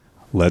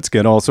Let's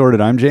get all sorted.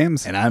 I'm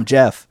James. And I'm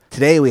Jeff.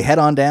 Today we head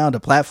on down to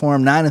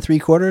platform 9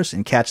 3/4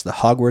 and catch the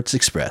Hogwarts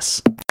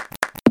Express.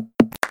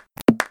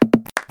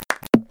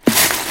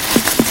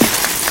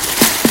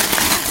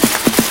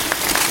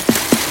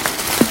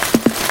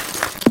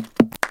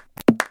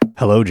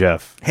 Hello,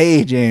 Jeff.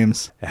 Hey,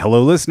 James.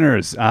 Hello,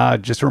 listeners.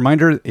 Just a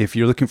reminder, if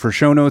you're looking for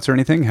show notes or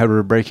anything, head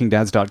over to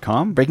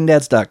breakingdads.com.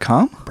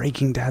 Breakingdads.com?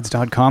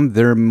 Breakingdads.com.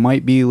 There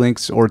might be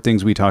links or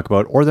things we talk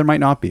about, or there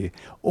might not be.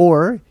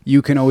 Or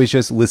you can always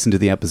just listen to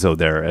the episode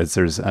there, as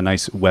there's a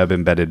nice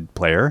web-embedded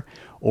player.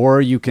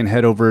 Or you can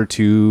head over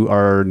to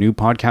our new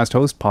podcast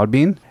host,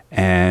 Podbean,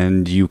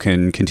 and you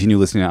can continue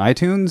listening to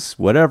iTunes,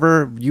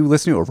 whatever you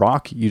listen to, or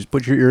rock. You just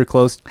put your ear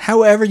close.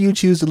 However you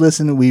choose to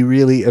listen, we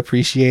really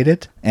appreciate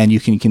it. And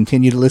you can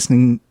continue to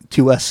listen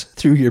to us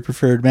through your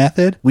preferred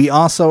method. We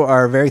also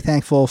are very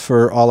thankful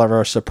for all of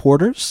our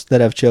supporters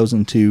that have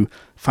chosen to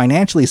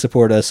financially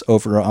support us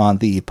over on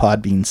the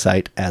Podbean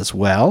site as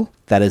well.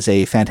 That is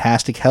a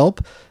fantastic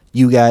help.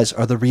 You guys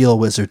are the real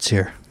wizards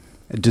here.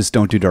 Just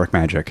don't do dark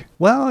magic.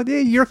 Well,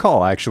 your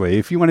call, actually.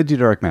 If you want to do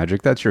dark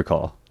magic, that's your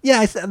call.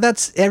 Yeah,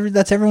 that's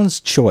everyone's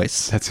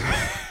choice. That's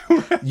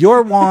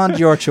your wand,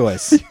 your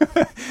choice.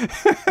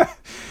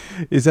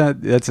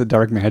 That's a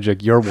dark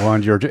magic? Your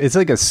wand, your. It's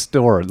like a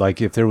store. Like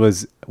if there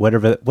was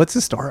whatever. What's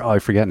the store? Oh, I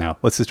forget now.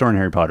 What's the store in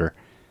Harry Potter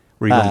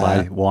where you go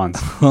buy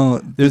wands?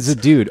 There's a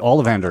dude,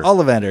 Ollivander.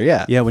 Ollivander,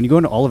 yeah. Yeah, when you go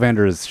into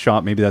Ollivander's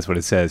shop, maybe that's what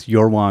it says.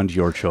 Your wand,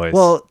 your choice.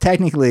 Well,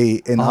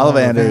 technically, in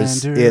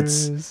Ollivander's,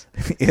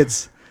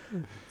 it's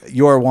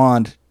your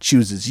wand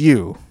chooses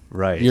you.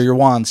 Right. You're your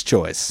wand's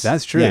choice.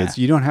 That's true. Yeah.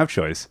 You don't have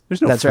choice.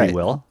 There's no That's free right.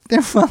 will.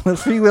 Well,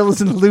 free will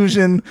is an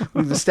illusion.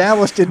 We've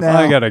established it now.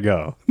 I gotta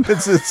go.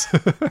 It's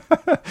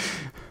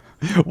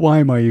Why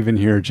am I even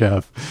here,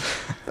 Jeff?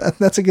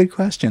 That's a good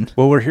question.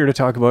 Well, we're here to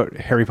talk about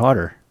Harry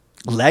Potter.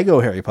 Lego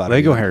Harry Potter.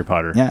 Harry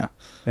Potter. Yeah.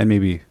 And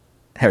maybe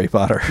Harry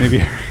Potter.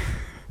 Maybe.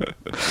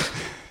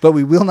 But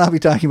we will not be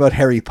talking about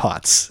Harry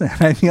Potts.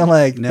 And I feel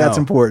like that's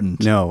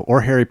important. No,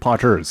 or Harry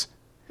Potters.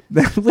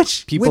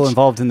 Which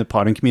involved in the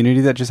potting community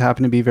that just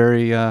happen to be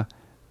very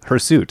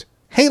hirsute.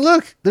 Hey,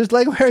 look, there's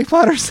Lego Harry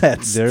Potter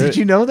sets. Did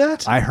you know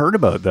that? I heard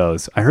about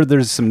those. I heard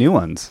there's some new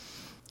ones.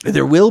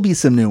 There will be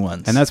some new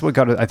ones. And that's what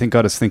got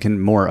us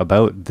thinking more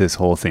about this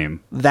whole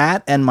theme.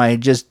 That and my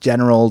just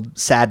general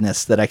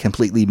sadness that I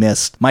completely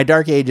missed. My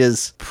dark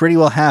ages pretty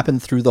well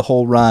happened through the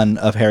whole run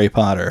of Harry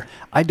Potter.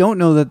 I don't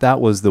know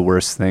that was the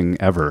worst thing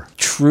ever.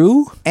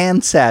 True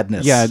and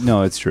sadness. Yeah,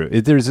 no, it's true.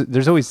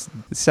 There's always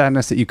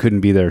sadness that you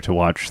couldn't be there to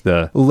watch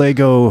the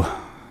Lego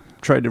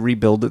try to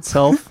rebuild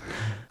itself.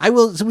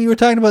 So we were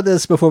talking about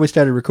this before we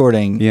started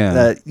recording.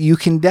 Yeah. You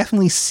can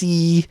definitely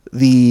see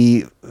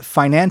the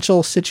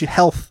financial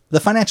health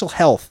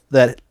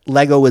that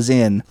Lego was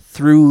in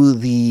through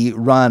the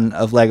run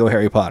of Lego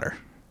Harry Potter.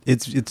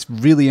 It's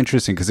really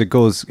interesting because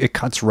it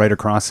cuts right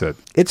across it.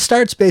 It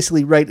starts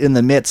basically right in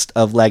the midst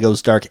of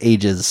Lego's dark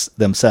ages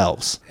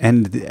themselves.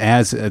 And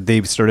as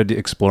they've started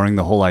exploring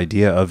the whole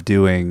idea of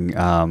doing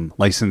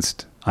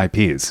licensed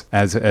IPs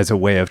as a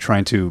way of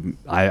trying to,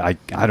 I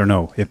don't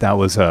know if that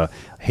was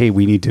hey,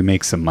 we need to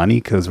make some money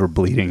because we're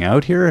bleeding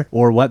out here,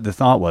 or what the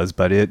thought was,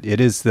 but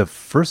it is the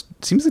first,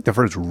 seems like the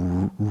first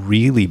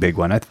really big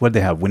one. What did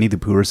they have, Winnie the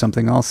Pooh or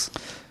something else?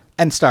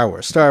 And Star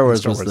Wars. Star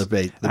Wars was the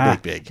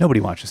big.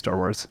 Nobody watches Star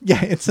Wars.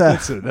 Yeah, it's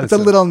a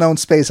little known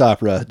space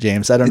opera,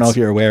 James. I don't know if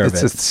you're aware of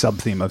it. It's a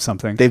sub-theme of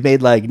something. They've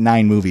made like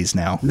 9 movies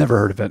now. Never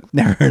heard of it.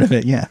 Never heard of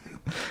it, yeah.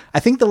 I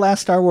think the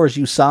last Star Wars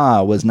you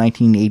saw was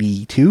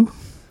 1982.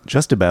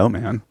 Just about,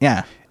 man.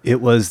 Yeah. It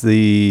was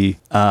the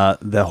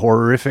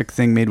horrific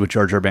thing made with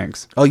Jar Jar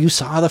Binks. Oh, you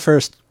saw the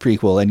first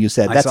prequel and you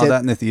said that's it? I saw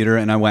that in the theater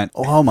and I went,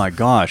 oh my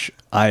gosh,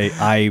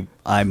 I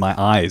my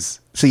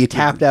eyes. So you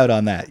tapped out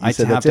on that. I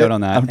tapped out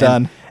on that. I'm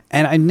done.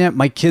 And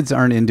my kids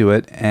aren't into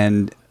it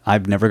and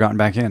I've never gotten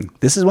back in.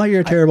 This is why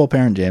you're a terrible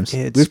parent, James.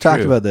 We've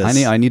talked about this.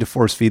 I need to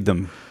force feed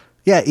them.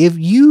 Yeah, if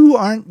you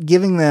aren't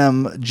giving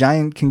them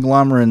giant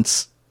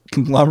conglomerates,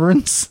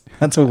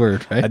 that's a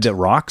word, right?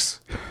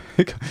 Rocks?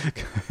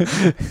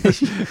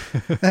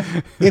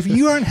 If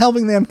you aren't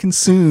helping them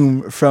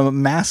consume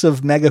from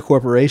massive mega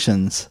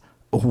corporations,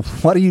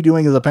 what are you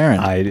doing as a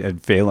parent? I'm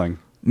failing.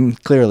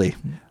 Clearly.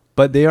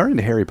 But they are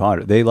into Harry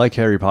Potter. They like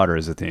Harry Potter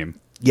as a theme.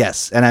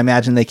 Yes, and I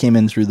imagine they came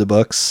in through the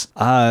books.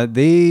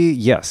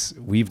 Yes,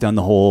 we've done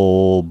the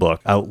whole book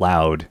out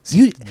loud.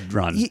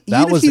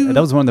 That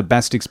was one of the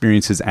best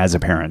experiences as a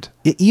parent.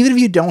 Even if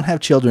you don't have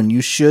children, you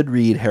should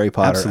read Harry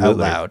Potter out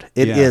loud.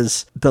 It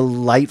is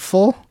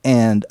delightful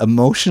and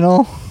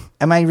emotional.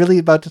 Am I really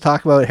about to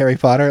talk about Harry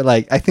Potter?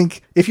 Like, I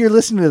think if you're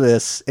listening to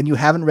this and you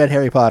haven't read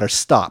Harry Potter,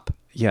 stop.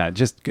 Yeah,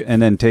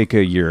 and then take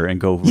a year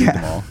and go read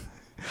them all.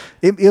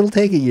 It'll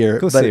take a year.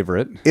 Go savor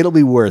it. It'll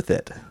be worth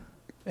it.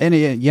 And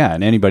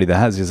anybody that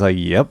has is like,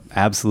 yep,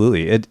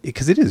 absolutely.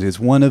 It's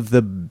one of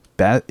the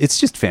best. It's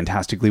just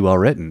fantastically well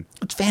written.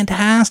 It's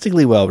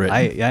fantastically well written.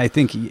 I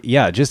think,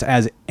 just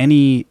as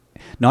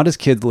not as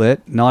kid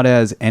lit, not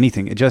as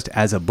anything, just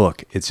as a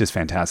book, it's just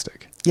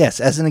fantastic. Yes,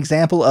 as an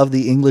example of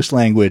the English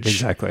language.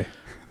 Exactly.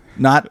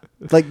 Not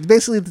like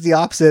basically the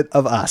opposite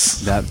of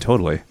us. That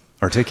totally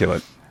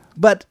articulate.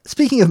 But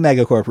speaking of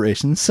mega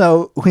corporations,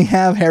 so we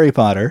have Harry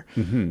Potter.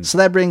 So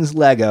that brings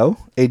Lego,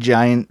 a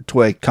giant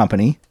toy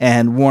company,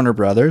 and Warner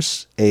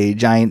Brothers, a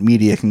giant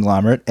media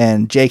conglomerate,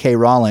 and J.K.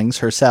 Rowling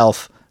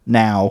herself,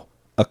 now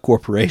a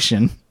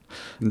corporation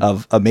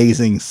of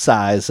amazing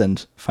size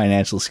and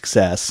financial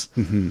success.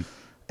 And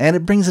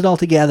it brings it all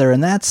together,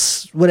 and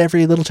that's what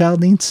every little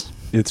child needs.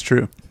 It's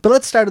true. But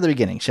let's start at the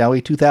beginning, shall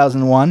we?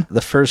 2001,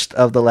 the first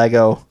of the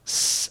Lego.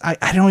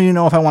 I don't even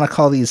know if I want to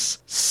call these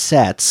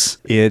sets.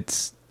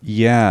 It's,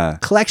 yeah.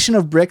 Collection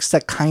of bricks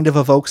that kind of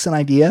evokes an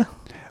idea.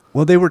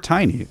 Well, they were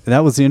tiny.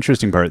 That was the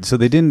interesting part. So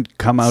they didn't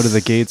come out of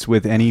the gates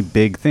with any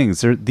big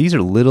things. These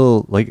are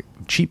little, like,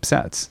 cheap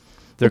sets.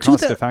 They're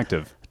cost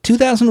effective.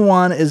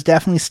 2001 is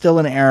definitely still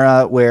an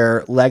era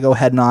where Lego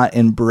had not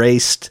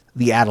embraced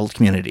the adult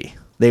community.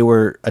 They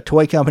were a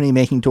toy company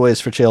making toys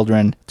for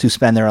children to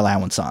spend their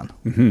allowance on.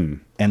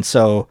 And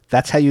so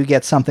that's how you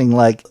get something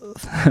like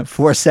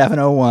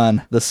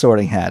 4701, the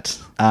Sorting Hat.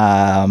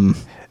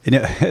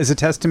 As a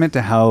testament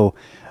to how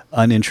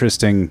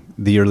uninteresting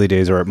the early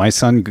days are, my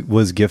son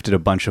was gifted a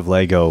bunch of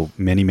Lego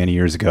many, many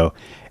years ago.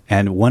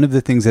 And one of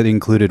the things that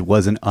included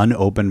was an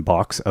unopened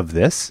box of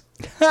this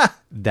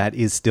that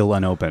is still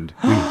unopened.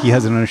 He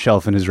has it on a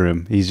shelf in his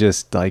room. He's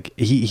just like,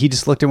 he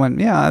just looked and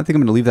went, yeah, I think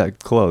I'm going to leave that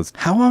closed.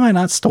 How am I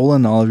not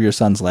stolen all of your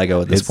son's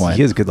Lego at this point?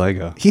 He has good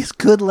Lego. He has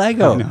good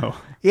Lego. I know.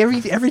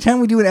 Every time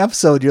we do an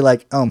episode, you're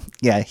like, oh,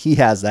 yeah, he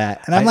has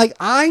that. And I'm like,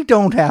 I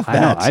don't have that. I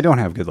know. I don't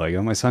have good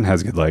Lego. My son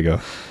has good Lego.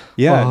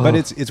 Yeah, but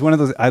it's one of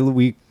those.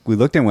 We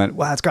looked and went,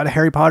 wow, it's got a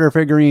Harry Potter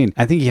figurine.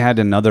 I think he had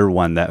another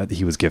one that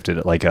he was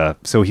gifted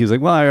so he was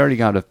like, well, I already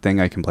got a thing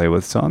I can play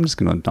with, so I'm just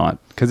gonna not,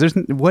 because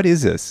what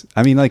is this?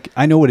 I mean, like,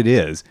 I know what it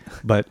is,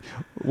 but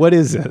what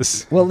is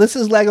this? Well, this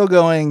is Lego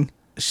going,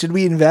 should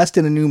we invest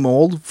in a new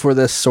mold for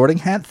this Sorting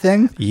Hat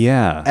thing?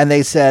 Yeah. And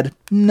they said,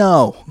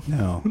 no,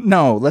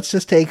 let's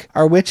just take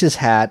our witch's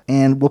hat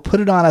and we'll put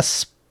it on a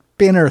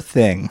spinner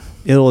thing.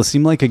 It'll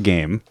seem like a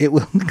game. It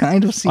will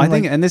kind of seem I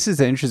think, and this is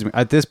the interesting,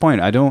 at this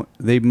point,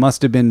 they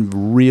must have been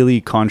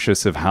really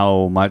conscious of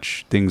how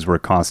much things were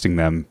costing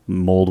them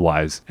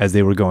mold-wise as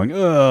they were going,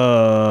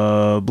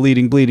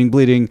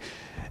 bleeding,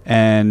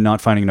 and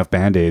not finding enough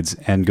Band-Aids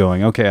and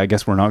going, okay, I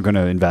guess we're not going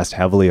to invest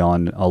heavily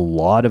on a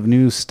lot of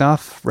new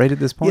stuff right at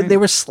this point. Yeah, they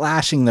were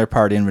slashing their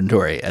part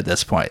inventory at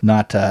this point,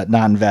 not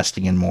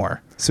investing in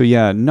more. So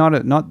yeah,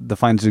 not the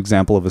finest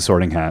example of a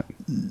Sorting Hat.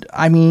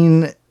 I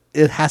mean,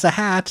 it has a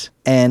hat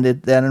and a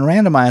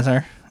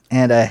randomizer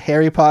and a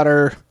Harry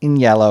Potter in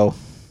yellow.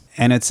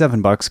 And at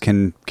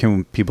 $7,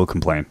 can people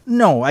complain?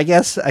 No, I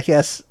guess. I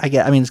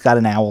mean, it's got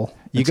an owl.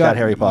 It's got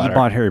Harry Potter. You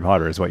bought Harry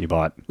Potter is what you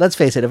bought. Let's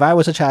face it. If I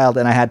was a child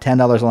and I had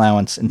 $10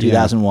 allowance in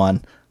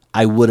 2001,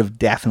 I would have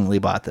definitely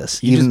bought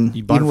this.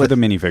 You bought it for the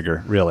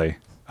minifigure, really.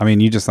 I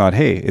mean, you just thought,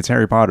 hey, it's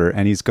Harry Potter,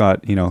 and he's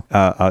got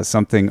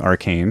something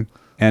arcane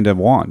and a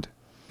wand,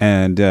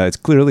 and it's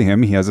clearly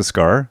him. He has a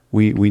scar.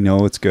 We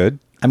know it's good.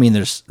 I mean,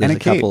 there's a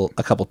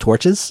couple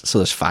torches, so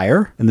there's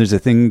fire. And there's a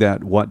thing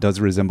that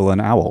does resemble an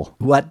owl.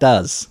 What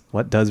does?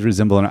 What does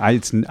resemble an owl?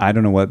 I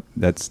don't know what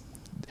that's.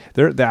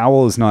 The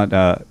owl is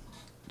not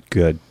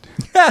good.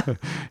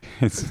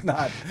 It's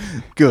not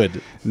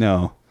good.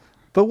 No.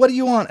 But what do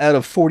you want out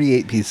of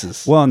 48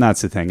 pieces? Well, and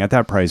that's the thing. At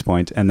that price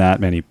point and that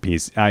many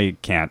pieces, I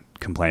can't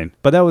complain.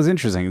 But that was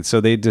interesting.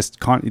 So they just,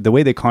 the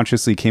way they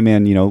consciously came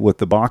in, with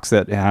the box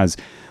that has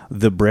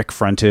the brick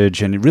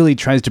frontage, and it really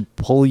tries to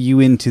pull you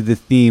into the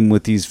theme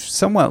with these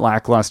somewhat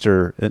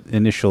lackluster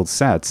initial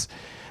sets.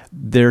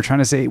 They're trying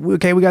to say,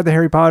 okay, we got the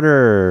Harry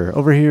Potter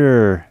over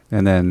here.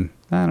 And then,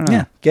 I don't know.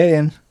 Yeah, get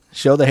in,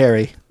 show the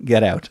Harry,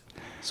 get out.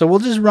 So we'll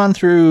just run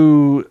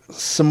through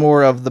some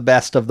more of the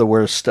best of the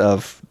worst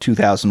of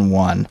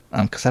 2001,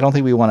 because I don't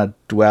think we want to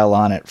dwell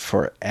on it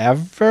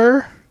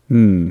forever.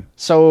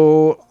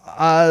 So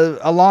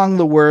along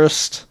the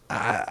worst,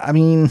 I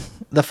mean,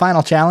 the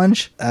final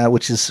challenge,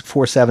 which is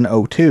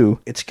 4702,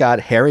 it's got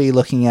Harry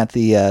looking at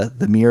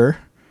the mirror.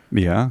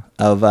 Yeah.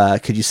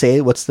 Of, could you say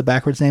it? What's the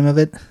backwards name of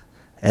it?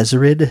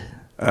 Ezrid?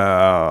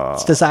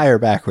 It's Desire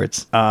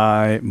backwards.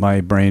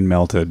 My brain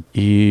melted.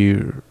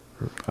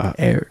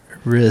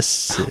 Oh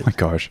my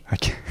gosh, I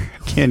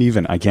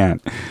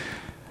can't.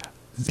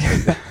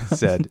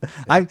 Said.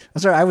 I'm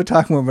sorry, I would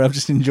talk more, but I'm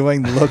just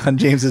enjoying the look on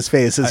James's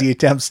face as he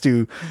attempts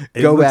to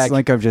go back. It's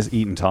like I've just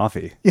eaten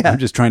toffee. Yeah. I'm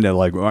just trying to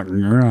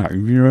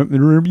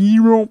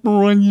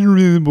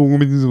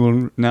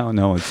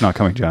No, it's not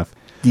coming, Jeff.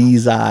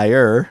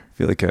 Desire. I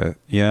feel like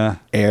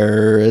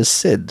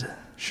Ericid.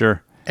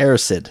 Sure.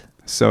 Ericid.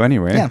 So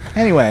anyway. Yeah.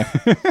 Anyway,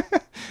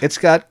 it's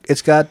got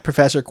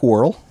Professor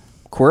Quirrell.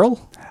 Quirrell?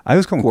 I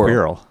was calling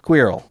Quirrell.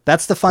 Quirrell.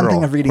 That's the fun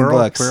thing of reading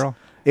books. Quirrell.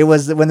 It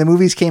was when the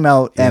movies came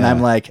out, and I'm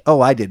like,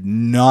 oh, I did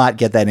not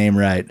get that name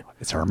right.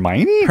 It's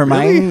Hermione?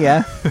 Hermione, really?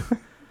 Yeah.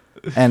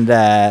 and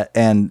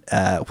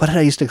what did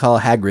I used to call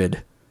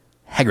Hagrid?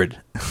 Haggard.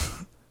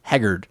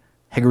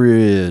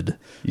 Hagrid.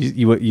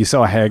 You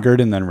saw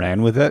Haggard and then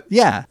ran with it?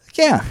 Yeah.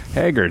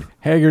 Haggard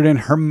and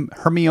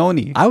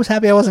Hermione. I was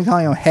happy I wasn't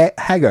calling him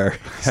Hagar.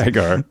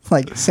 Hagar.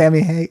 Like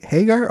Sammy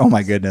Hagar? Oh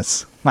my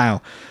goodness.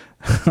 Wow.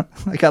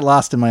 I got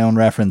lost in my own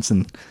reference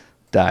and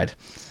died.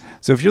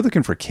 So if you're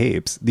looking for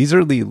capes, these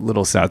are the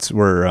little sets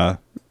where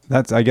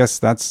that's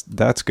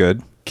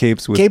good.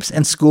 Capes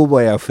and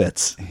schoolboy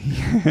outfits.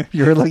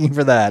 You're looking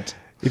for that.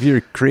 If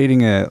you're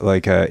creating a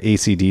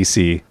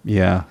AC/DC,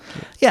 yeah.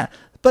 Yeah,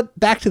 but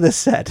back to this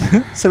set.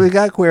 So we've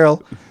got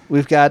Quirrell,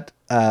 we've got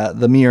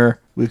the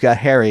mirror, we've got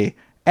Harry,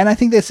 and I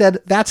think they said,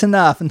 that's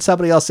enough. And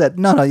somebody else said,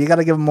 no, you got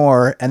to give them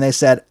more. And they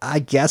said, I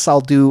guess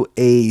I'll do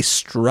a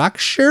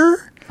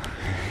structure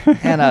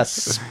and a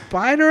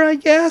spider, I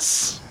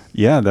guess.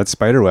 Yeah, that's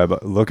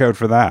spiderweb. Look out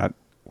for that.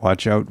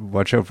 Watch out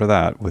for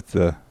that with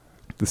the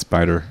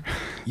spider.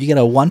 You get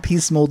a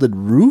one-piece molded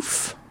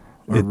roof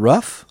or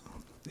roof?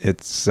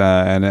 It's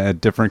and a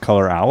different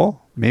color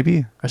owl, maybe?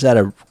 Or is that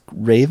a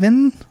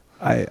raven?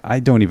 I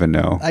don't even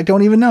know. I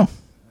don't even know.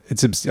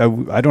 It's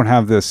I don't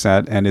have this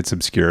set, and it's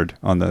obscured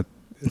on the...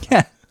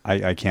 Yeah.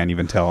 I can't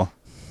even tell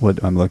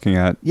what I'm looking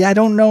at. Yeah, I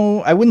don't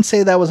know. I wouldn't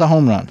say that was a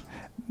home run.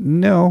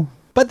 No.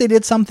 But they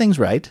did some things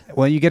right.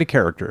 Well, you get a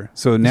character.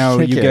 So now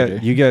you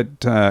get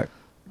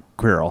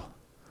Quirrell.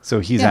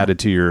 So he's added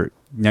to your...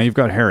 Now you've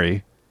got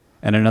Harry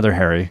and another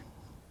Harry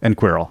and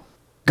Quirrell.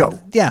 Go.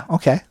 Yeah,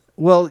 okay.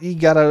 Well, you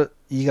gotta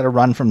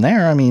run from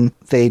there. I mean,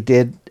 they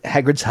did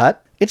Hagrid's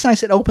hut. It's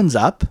nice. It opens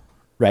up,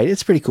 right?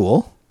 It's pretty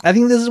cool. I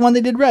think this is one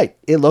they did right.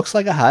 It looks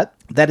like a hut.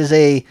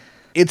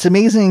 It's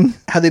amazing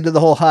how they did the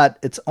whole hut.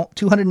 It's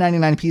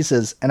 299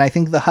 pieces, and I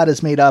think the hut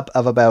is made up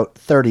of about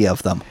 30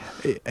 of them.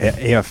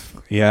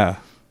 Yeah.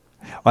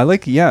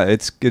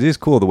 It is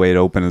cool the way it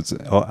opens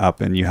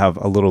up, and you have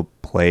a little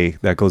play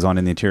that goes on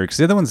in the interior, because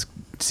the other ones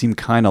seem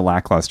kind of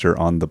lackluster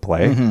on the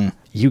play. Mm-hmm.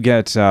 You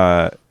get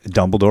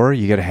Dumbledore,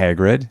 you get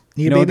Hagrid.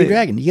 You get a baby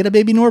dragon. You get a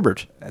baby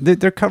Norbert.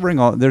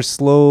 They're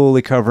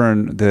slowly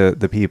covering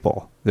the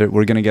people.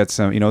 We're going to get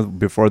some,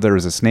 before there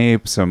was a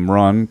Snape, some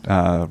Ron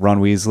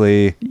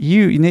Weasley.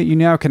 You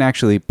now can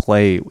actually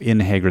play in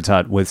Hagrid's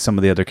hut with some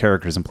of the other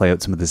characters and play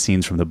out some of the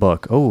scenes from the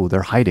book. Oh,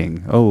 they're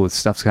hiding. Oh,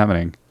 stuff's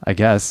happening. I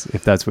guess,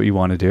 if that's what you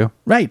want to do.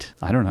 Right.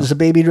 I don't know. There's a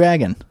baby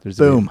dragon.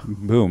 Boom.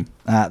 Boom.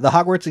 The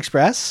Hogwarts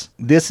Express.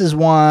 This is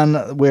one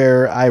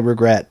where I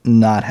regret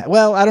not...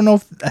 I don't know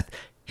if...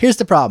 Here's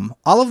the problem.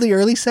 All of the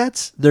early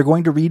sets, they're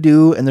going to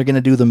redo, and they're going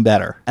to do them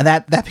better. And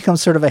that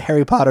becomes sort of a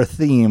Harry Potter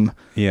theme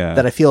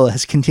that I feel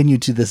has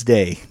continued to this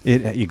day.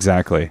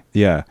 Exactly.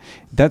 Yeah.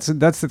 That's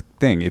the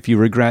thing. If you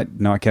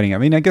regret not getting... I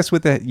mean, I guess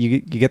with that, you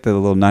get the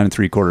little 9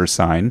 3/4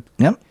 sign.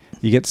 Yep.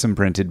 You get some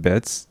printed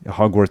bits. A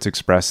Hogwarts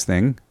Express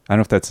thing. I don't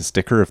know if that's a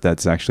sticker, if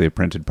that's actually a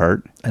printed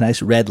part. A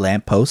nice red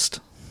lamppost.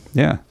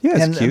 Yeah. Yeah,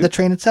 it's and cute. The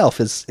train itself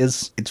it's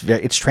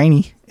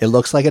trainy. It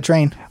looks like a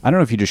train. I don't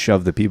know if you just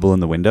shove the people in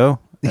the window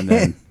and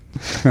then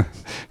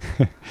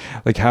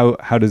like how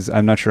does...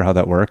 I'm not sure how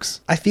that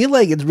works. I feel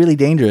like it's really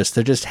dangerous.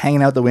 They're just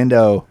hanging out the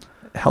window.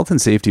 Health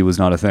and safety was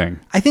not a thing.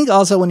 I think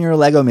also when you're a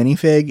Lego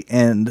minifig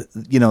and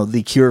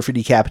the cure for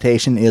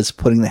decapitation is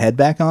putting the head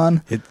back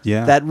on,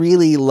 that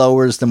really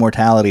lowers the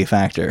mortality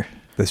factor.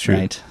 That's true.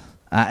 Right.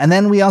 And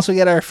then we also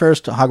get our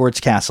first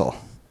Hogwarts castle.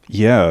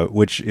 Yeah,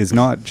 which is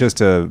not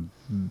just a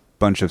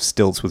bunch of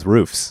stilts with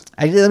roofs.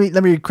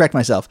 Let me correct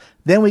myself.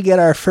 Then we get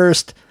our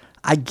first,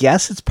 I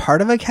guess it's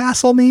part of a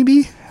castle,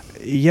 maybe?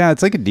 Yeah,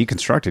 it's like a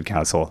deconstructed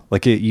castle.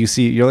 Like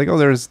you're like, oh,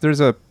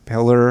 there's a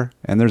pillar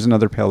and there's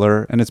another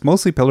pillar, and it's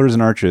mostly pillars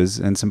and arches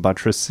and some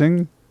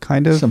buttressing,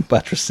 kind of. Some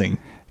buttressing.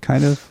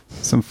 Kind of.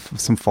 Some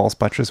false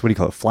buttress. What do you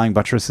call it? Flying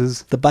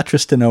buttresses? The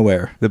buttress to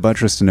nowhere. The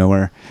buttress to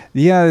nowhere.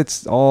 Yeah,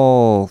 it's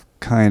all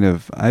kind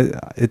of...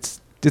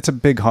 It's a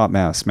big hot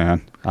mess,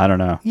 man. I don't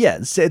know. Yeah,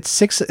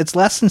 it's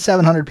less than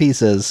 700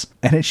 pieces,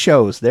 and it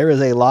shows. There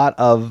is a lot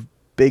of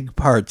big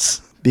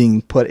parts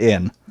being put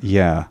in.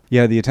 Yeah.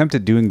 Yeah, the attempt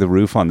at doing the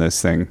roof on this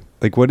thing.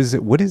 Like, what is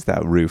it? What is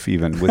that roof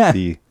even with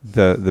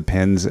the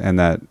pins and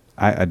that...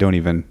 I don't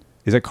even...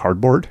 Is it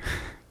cardboard?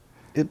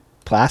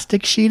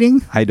 Plastic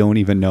sheeting? I don't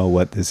even know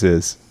what this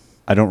is.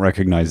 I don't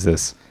recognize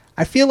this.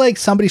 I feel like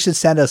somebody should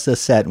send us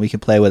this set and we can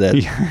play with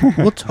it.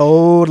 We'll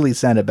totally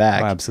send it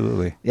back. Oh,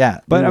 absolutely.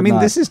 Yeah. But I mean,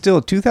 this is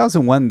still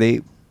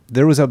 2001.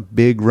 There was a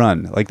big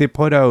run. Like they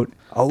put out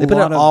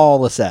all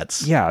the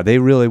sets. Yeah, they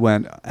really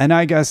went. And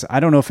I guess,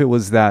 I don't know if it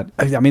was that.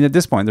 I mean, at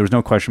this point, there was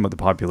no question about the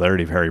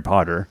popularity of Harry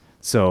Potter.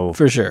 So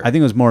for sure, I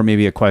think it was more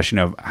maybe a question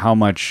of how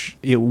much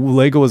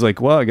Lego was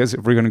like, well, I guess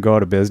if we're going to go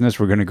out of business,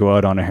 we're going to go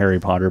out on a Harry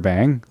Potter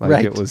bang. Like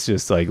right. It was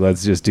just like,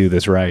 let's just do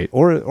this right.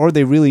 Or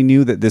they really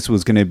knew that this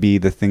was going to be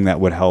the thing that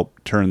would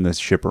help turn this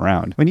ship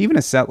around. I mean, even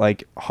a set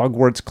like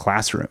Hogwarts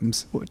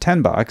Classrooms,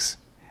 $10,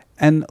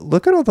 And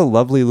look at all the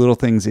lovely little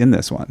things in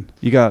this one.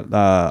 You got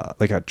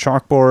like a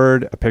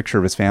chalkboard, a picture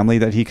of his family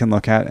that he can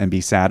look at and be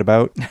sad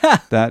about.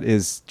 That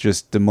is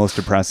just the most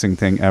depressing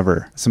thing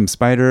ever. Some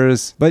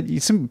spiders, but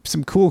some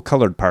cool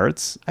colored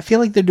parts. I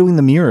feel like they're doing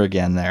the mirror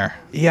again there.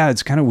 Yeah,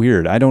 it's kind of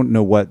weird. I don't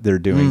know what they're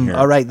doing here.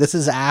 All right, this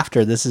is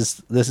after. This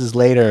is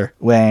later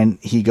when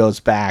he goes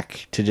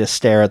back to just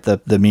stare at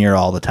the mirror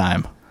all the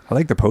time. I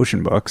like the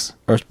potion books.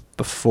 Or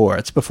before.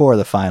 It's before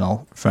the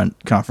final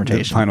front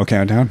confrontation. The final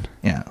countdown.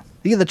 Yeah.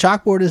 Yeah, the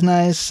chalkboard is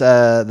nice.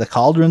 The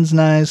cauldron's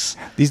nice.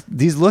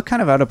 These look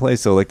kind of out of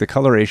place, though. Like the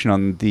coloration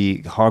on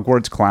the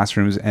Hogwarts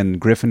classrooms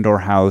and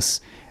Gryffindor house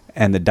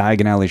and the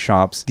Diagon Alley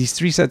shops. These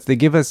 3 sets, they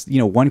give us,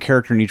 one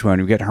character in each one.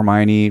 We get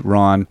Hermione,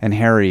 Ron, and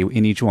Harry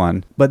in each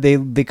one. But they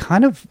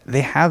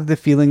have the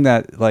feeling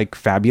that like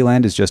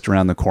Fabuland is just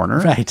around the corner.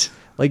 Right.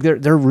 Like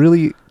they're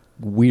really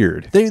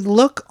weird. They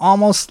look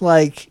almost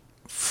like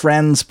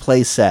Friends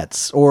play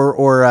sets or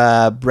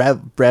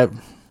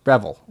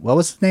Breville. What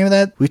was the name of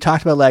that? We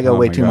talked about Lego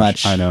way too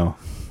much. I know.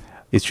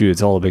 It's true.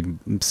 It's all a big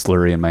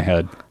slurry in my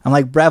head. I'm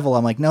like, Breville.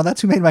 I'm like, no,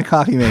 that's who made my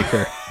coffee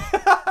maker.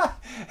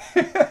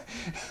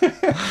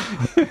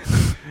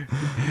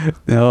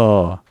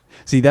 No.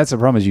 See, that's the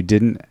problem is you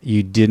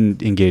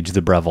didn't engage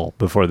the Breville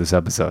before this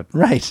episode.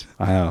 Right.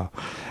 I know.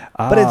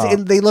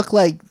 But they look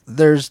like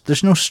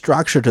there's no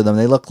structure to them.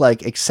 They look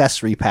like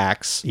accessory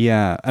packs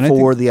and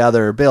for the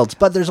other builds.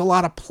 But there's a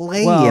lot of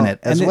play in it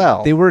as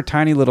well. They were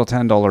tiny little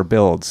 $10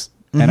 builds.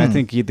 And I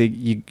think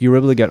you were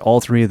able to get all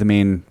 3 of the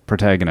main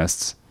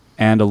protagonists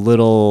and a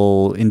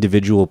little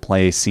individual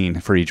play scene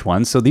for each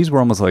one. So these were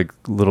almost like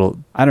little,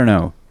 I don't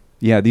know.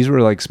 Yeah, these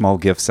were like small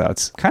gift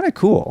sets. Kind of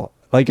cool.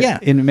 Like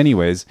in many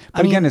ways.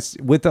 But again, it's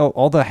with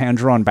all the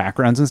hand-drawn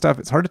backgrounds and stuff,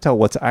 it's hard to tell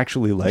what's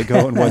actually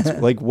Lego and what's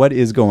like what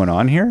is going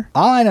on here.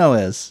 All I know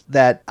is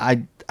that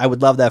I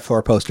would love that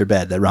 4-poster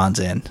bed that Ron's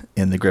in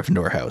the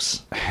Gryffindor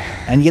house.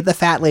 And you get the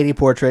fat lady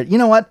portrait. You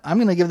know what? I'm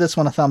going to give this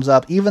one a thumbs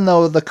up, even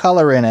though the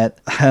color in it,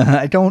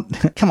 I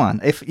don't... Come on.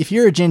 If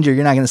you're a ginger,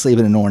 you're not going to sleep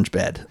in an orange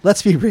bed.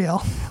 Let's be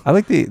real. I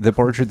like the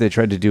portrait they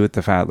tried to do with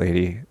the fat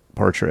lady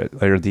portrait,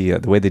 or the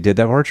way they did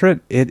that portrait.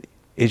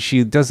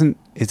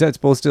 Is that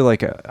supposed to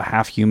like a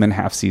half human,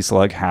 half sea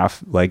slug,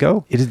 half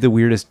Lego? It is the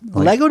weirdest.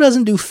 Lego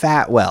doesn't do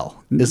fat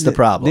well, is the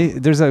problem.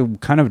 There's a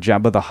kind of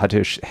Jabba the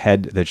Huttish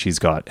head that she's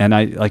got, and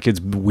it's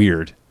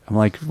weird. I'm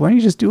like, why don't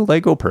you just do a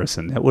Lego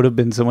person? That would have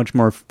been so much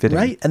more fitting.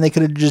 Right? And they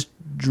could have just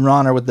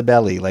drawn her with the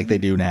belly like they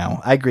do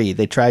now. I agree.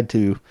 They tried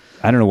to...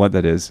 I don't know what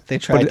that is. They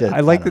tried to...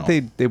 I like that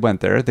they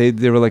went there.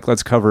 They were like,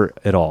 let's cover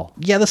it all.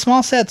 Yeah, the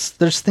small sets,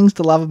 there's things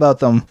to love about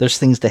them. There's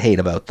things to hate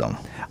about them.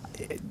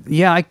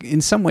 Yeah,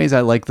 in some ways,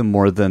 I like them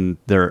more than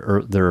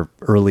their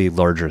early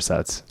larger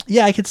sets.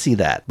 Yeah, I could see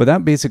that. But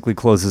that basically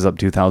closes up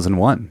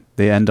 2001.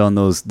 They end on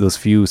those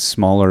few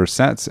smaller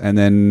sets, and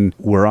then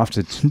we're off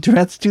to...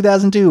 That's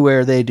 2002,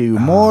 where they do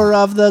more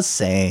of the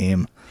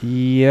same.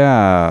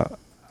 Yeah.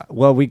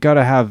 Well, we got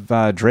to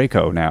have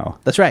Draco now.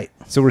 That's right.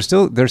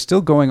 So they're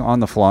still going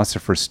on the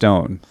Philosopher's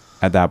Stone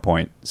at that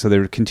point. So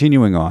they're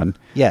continuing on.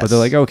 Yes. But they're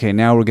like, okay,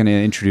 now we're going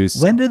to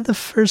introduce... When did the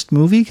first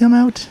movie come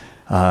out?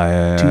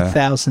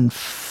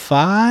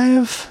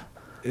 2005?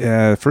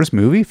 First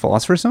movie,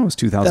 Philosopher's Stone, was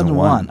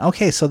 2001.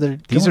 Okay, so they're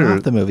going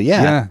off the movie.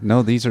 Yeah.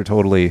 No, these are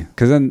totally...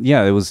 Because then,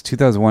 it was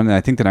 2001, and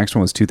I think the next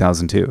one was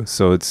 2002.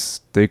 So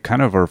they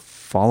kind of are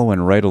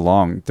following right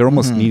along. They're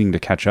almost needing to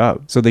catch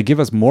up. So they give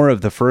us more of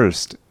the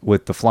first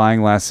with the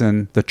flying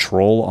lesson, the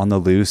troll on the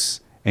loose,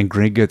 and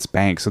Gringotts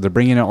Bank. So they're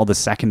bringing in all the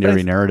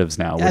secondary narratives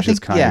now, which is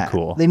kind of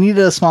cool. They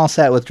needed a small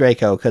set with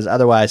Draco because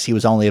otherwise he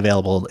was only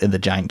available in the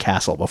giant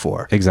castle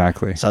before.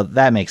 Exactly. So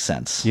that makes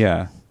sense.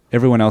 Yeah.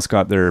 Everyone else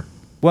got their...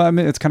 Well, I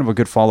mean, it's kind of a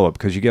good follow-up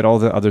because you get all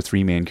the other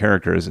 3 main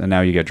characters, and now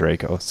you get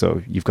Draco.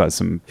 So you've got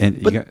you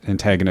got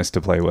antagonists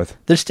to play with.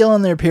 They're still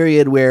in their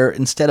period where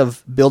instead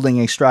of building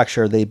a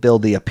structure, they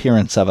build the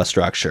appearance of a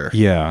structure.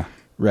 Yeah.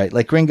 Right.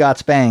 Like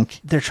Gringotts Bank,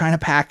 they're trying to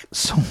pack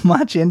so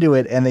much into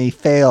it, and they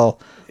fail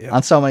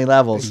on so many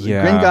levels.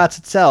 Yeah. Gringotts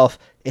itself,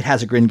 it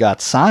has a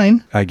Gringotts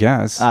sign. I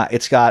guess.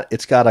 It's got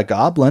a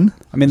goblin.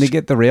 I mean, they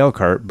get the rail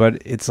cart,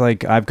 but it's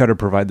like I've got to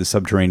provide the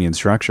subterranean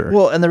structure.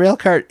 Well, and the rail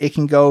cart, it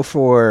can go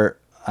for...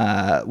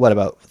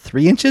 about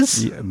 3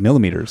 inches? Yeah,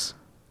 millimeters.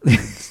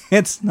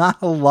 It's not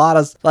a lot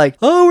of like,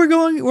 oh,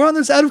 we're on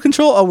this out of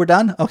control. Oh, we're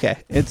done.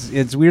 Okay.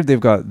 It's weird. They've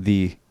got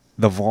the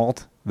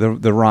vault,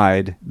 the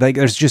ride. Like,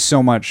 there's just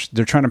so much.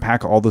 They're trying to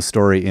pack all the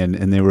story in,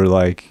 and they were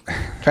like,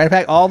 trying to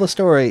pack all the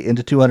story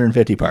into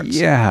 250 parts.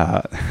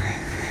 Yeah.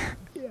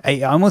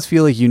 I almost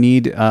feel like you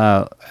need,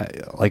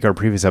 like our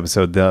previous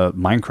episode, the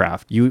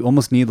Minecraft. You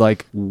almost need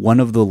like one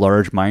of the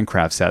large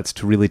Minecraft sets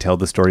to really tell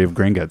the story of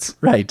Gringotts.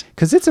 Right.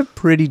 Because it's a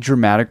pretty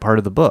dramatic part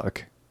of the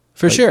book.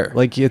 For sure.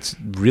 Like it's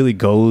really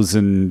goes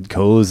and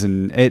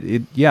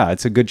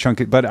it's a good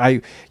chunk.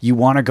 But you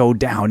want to go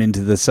down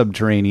into the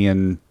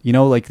subterranean,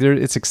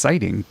 it's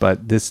exciting,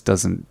 but this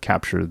doesn't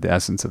capture the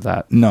essence of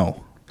that.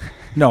 No,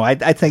 I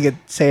think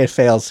it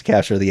fails to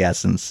capture the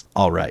essence.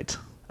 All right.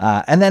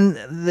 And then,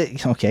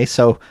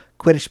 so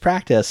Quidditch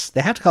practice,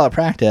 they have to call it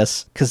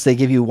practice because they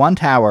give you one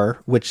tower,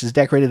 which is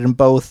decorated in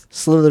both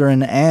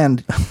Slytherin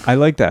and I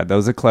like that. That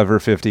was a clever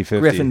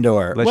 50-50.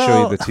 Gryffindor. Let's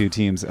show you the two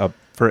teams up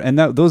for, and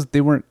those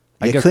they weren't.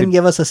 I they guess couldn't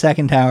give us a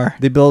second tower.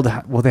 they build.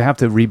 Well, they have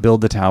to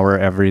rebuild the tower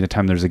every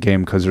time there's a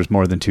game because there's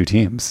more than two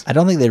teams. I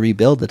don't think they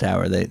rebuild the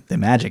tower. They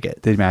magic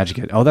it. They magic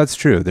it. Oh, that's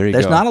true. There you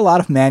There's go. not a lot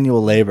of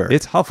manual labor.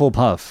 It's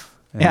Hufflepuff,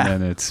 and Yeah.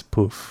 then it's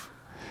poof.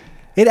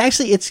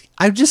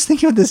 I'm just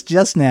thinking of this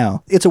just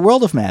now. It's a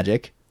world of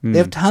magic. They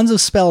have tons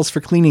of spells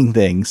for cleaning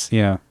things.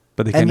 Yeah,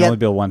 but they And can yet- only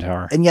build one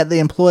tower. And yet they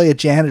employ a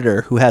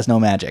janitor who has no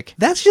magic.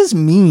 That's just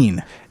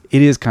mean.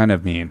 It is kind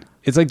of mean.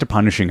 It's like they're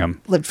punishing him.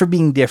 Like, for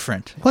being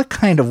different. What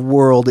kind of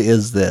world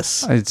is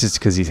this? It's just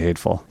because he's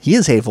hateful. He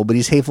is hateful, but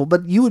he's hateful.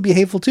 But you would be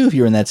hateful too if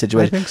you were in that I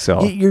situation. think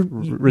so. You're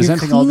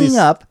Resenting all cleaning these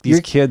up. these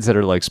kids that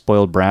are like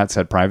spoiled brats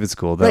at private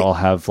school that Right. all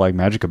have like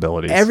magic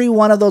abilities. Every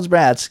one of those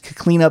brats could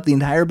clean up the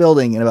entire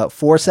building in about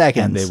 4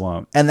 seconds. And they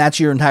won't. And that's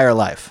your entire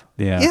life.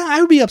 Yeah. Yeah, I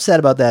would be upset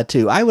about that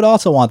too. I would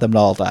also want them to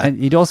all die.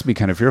 And you'd also be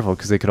kind of fearful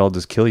because they could all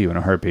just kill you in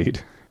a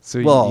heartbeat. So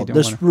well, you don't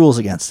there's wanna... rules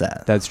against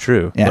that. That's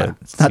true. Yeah, but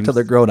it's not seems- till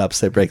they're grown-ups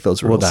they break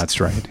those rules. Well,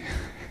 that's right.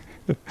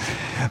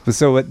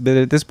 But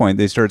at this point,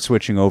 they start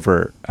switching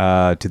over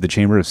to the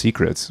Chamber of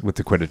Secrets with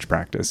the Quidditch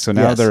practice. So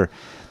now Yes. they're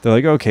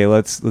like, okay,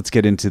 let's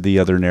get into the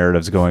other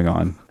narratives going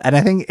on. And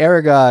I think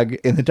Aragog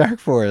in the Dark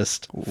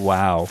Forest,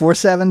 Wow.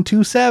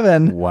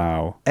 4727,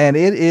 Wow. and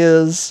it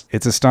is,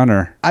 It's a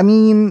stunner. I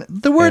mean,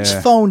 the words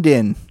Yeah. phoned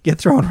in get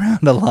thrown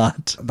around a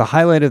lot. The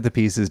highlight of the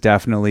piece is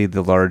definitely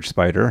the large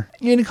spider.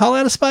 You gonna call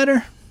that a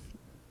spider?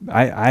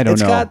 I don't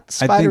It's know. got I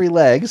think spidery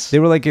legs. They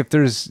were like, if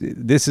this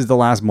is the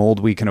last mold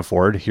we can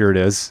afford, here it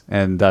is,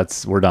 and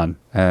we're done.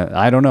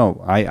 I don't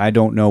know. I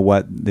don't know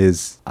what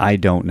is. I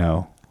don't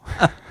know.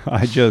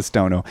 I just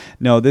don't know.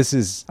 No, this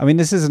is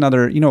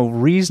another,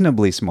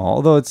 reasonably small,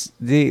 although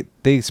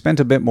they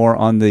spent a bit more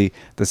on the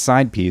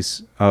side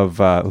piece of,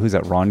 who's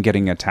that, Ron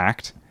getting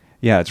attacked?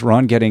 Yeah, it's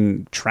Ron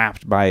getting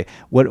trapped by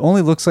what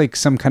only looks like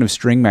some kind of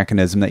string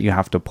mechanism that you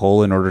have to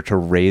pull in order to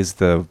raise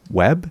the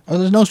web. Oh,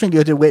 there's no string. You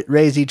have to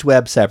raise each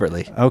web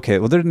separately. Okay,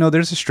 well,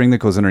 there's a string that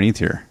goes underneath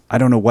here. I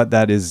don't know what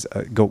that is.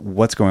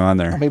 What's going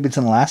on Or there? maybe it's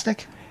an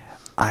elastic.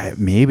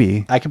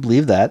 Maybe. I could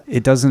believe that.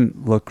 It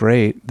doesn't look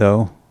great,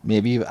 though.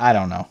 Maybe, I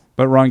don't know.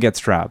 But Ron gets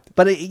trapped.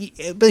 But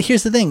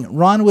here's the thing: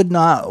 Ron would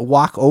not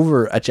walk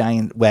over a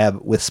giant web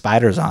with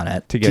spiders on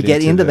it to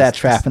get into that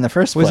trap in the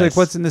first Well, place. he's like,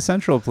 what's in the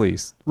central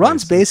place?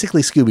 Ron's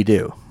basically Scooby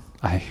Doo,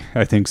 I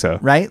think so.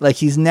 right? Like,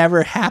 he's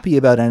never happy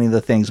about any of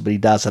the things, but he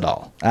does it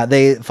all.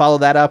 They follow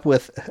that up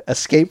with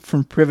Escape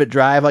from Privet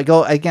Drive.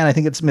 Again, I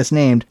think it's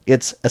misnamed.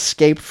 It's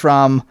Escape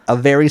from a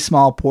very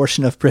small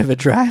portion of Privet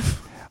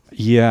Drive.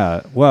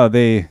 Yeah. Well,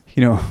 the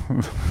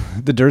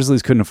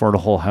Dursleys couldn't afford a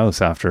whole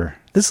house after.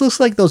 This looks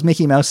like those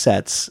Mickey Mouse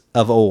sets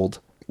of old,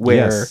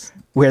 where Yes.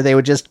 where they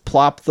would just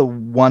plop the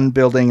one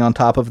building on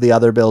top of the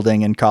other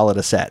building and call it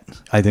a set.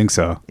 I think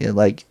so. You're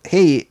like,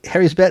 hey,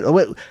 Harry's bed. Oh,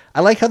 wait, I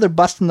like how they're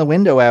busting the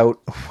window out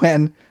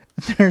when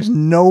there's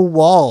no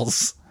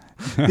walls.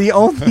 The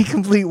only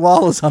complete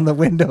wall is on the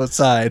window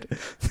side.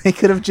 They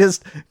could have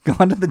just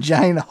gone to the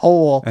giant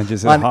hole And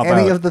just on hop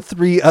any out. of the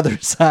 3 other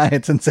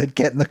sides and said,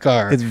 get in the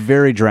car. It's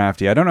very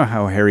drafty. I don't know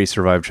how Harry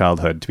survived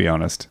childhood, to be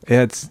honest.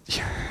 And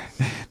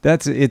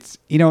it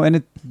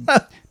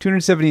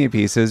 278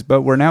 pieces,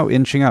 but we're now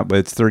inching up.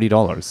 It's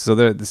 $30. So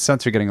the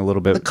sets are getting a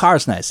little The bit.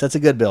 car's nice. That's a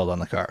good build on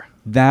the car.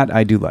 That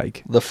I do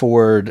like. The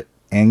Ford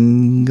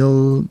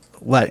Angle.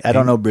 What? I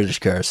don't know British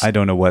cars. I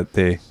don't know what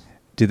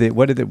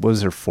what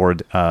was their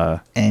Ford?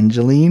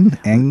 Angeline?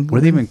 Were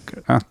they even?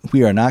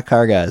 We are not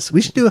car guys.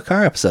 We should do a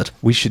car episode.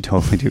 We should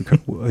totally do.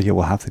 Yeah,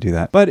 we'll have to do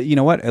that. But you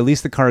know what? At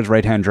least the car is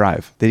right-hand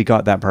drive. They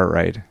got that part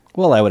right.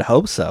 Well, I would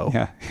hope so.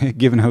 Yeah,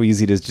 given how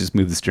easy it is to just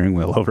move the steering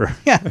wheel over.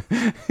 Yeah.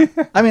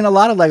 I mean, a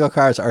lot of Lego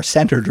cars are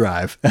center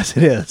drive as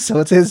it is. So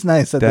it's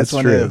nice that That's this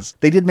one true. is.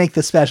 They did make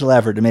the special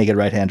effort to make it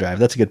right-hand drive.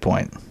 That's a good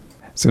point.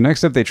 So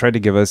next up, they tried to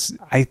give us,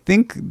 I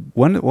think,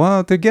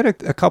 they get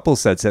a couple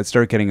sets that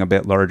start getting a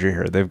bit larger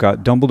here. They've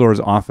got Dumbledore's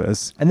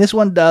office. And this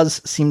one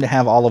does seem to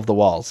have all of the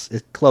walls.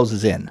 It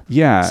closes in.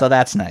 Yeah. So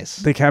that's nice.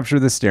 They capture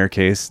the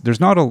staircase. There's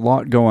not a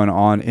lot going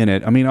on in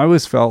it. I mean, I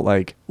always felt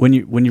like when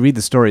you read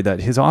the story that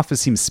his office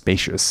seems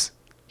spacious.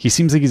 He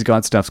seems like he's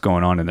got stuff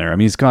going on in there. I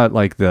mean, he's got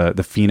like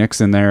the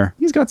Phoenix in there.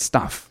 He's got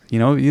stuff.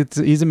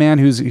 He's a man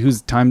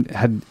whose time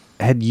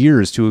had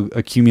years to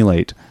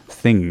accumulate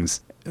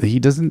things.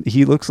 He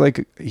looks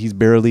like he's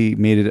barely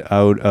made it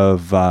out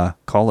of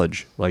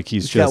college. Like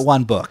he's just got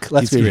one book.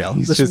 Let's be real.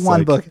 he's This just one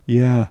like- book.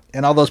 Yeah.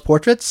 And all those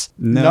portraits?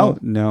 No,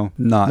 No,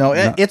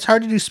 not. it's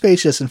hard to do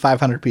spacious in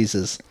 500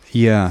 pieces.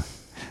 Yeah.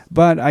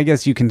 But I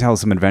guess you can tell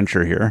some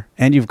adventure here.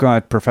 And you've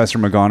got Professor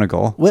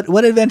McGonagall.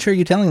 What adventure are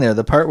you telling there?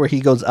 The part where he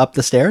goes up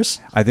the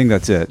stairs? I think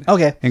that's it.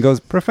 Okay. And goes,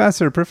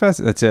 Professor.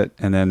 That's it.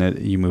 And then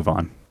you move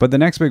on. But the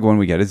next big one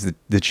we get is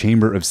the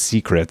Chamber of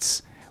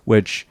Secrets,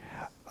 which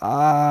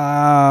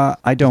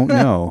I don't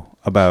know.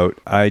 about.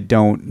 I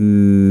don't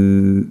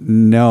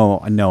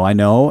know. No, I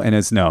know, and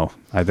it's no,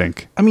 I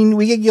think. I mean,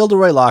 we get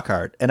Gilderoy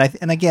Lockhart, and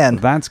again,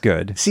 That's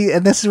good. see,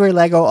 and this is where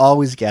Lego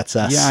always gets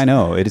us. Yeah, I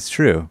know. It is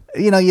true.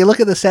 You know, you look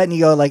at the set and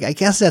you go, like, I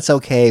guess that's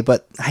okay,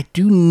 but I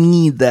do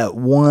need that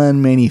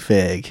one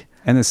minifig.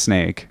 And the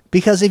snake.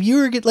 Because if you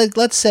were, like,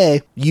 let's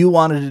say you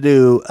wanted to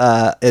do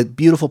a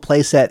beautiful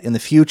playset in the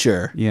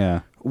future Yeah.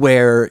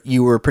 where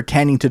you were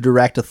pretending to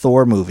direct a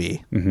Thor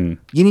movie, you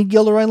need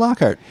Gilderoy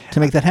Lockhart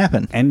to make that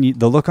happen. And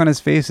the look on his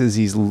face as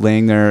he's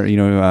laying there,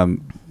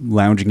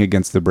 lounging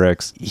against the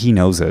bricks, he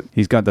knows it.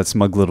 He's got that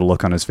smug little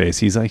look on his face.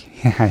 He's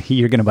like, yeah,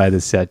 you're going to buy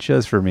this set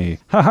just for me.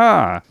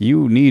 Ha-ha!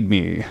 You need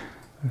me.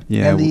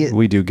 Yeah,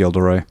 we do,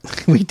 Gilderoy.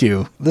 We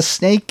do. The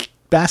snake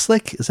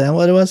basilisk, is that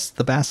what it was?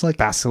 The basilisk?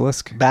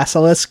 Basilisk?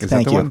 Basilisk, Is that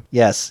thank the you. one?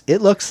 Yes,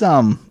 it looks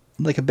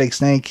like a big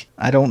snake.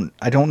 I don't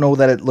know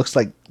that it looks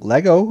like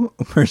Lego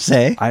per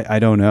se. I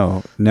don't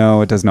know.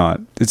 No, it does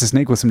not. It's a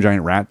snake with some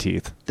giant rat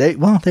teeth. There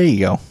you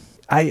go.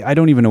 I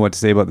don't even know what to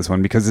say about this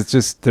one because it's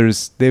just,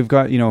 they've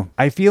got,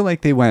 I feel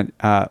like they went,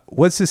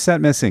 what's this set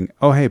missing?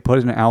 Oh, hey, put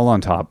an owl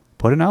on top.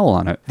 Put an owl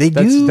on it.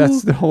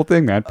 That's the whole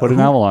thing, man. Put an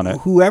owl on it.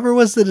 Whoever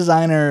was the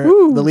designer,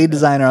 the lead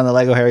designer on the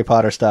Lego Harry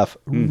Potter stuff,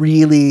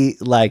 really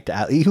liked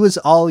owls. He was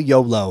all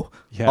YOLO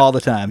all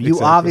the time. You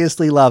exactly.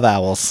 obviously love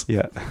owls.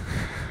 Yeah.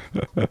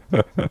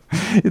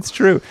 It's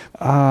true.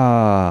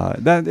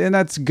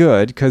 That's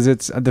good because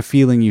it's the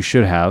feeling you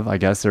should have. I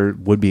guess there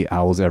would be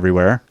owls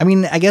everywhere. I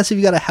mean, I guess if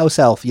you got a house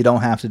elf, you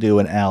don't have to do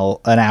an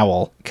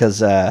owl because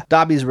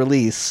Dobby's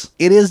release,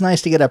 it is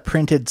nice to get a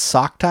printed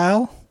sock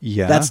tile.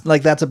 Yeah.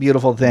 That's a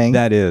beautiful thing.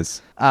 That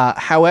is.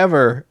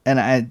 However, and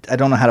I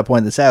don't know how to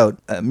point this out,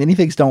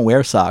 minifigs don't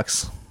wear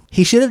socks.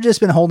 He should have just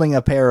been holding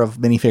a pair of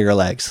minifigure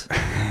legs.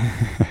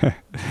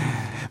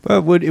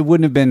 But it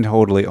wouldn't have been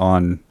totally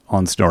on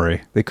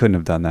story. They couldn't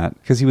have done that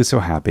because he was so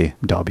happy.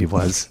 Dobby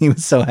was. He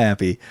was so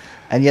happy.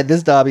 And yet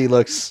this Dobby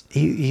looks...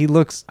 He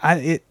looks...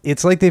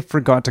 It's like they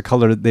forgot to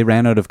color... They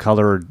ran out of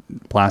colored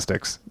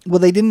plastics. Well,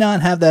 they did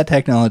not have that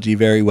technology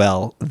very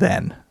well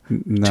then.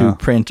 No. To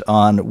print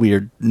on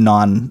weird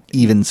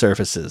non-even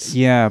surfaces.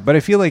 Yeah, but I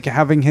feel like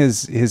having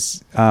his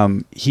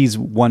he's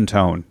one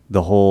tone,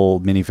 the whole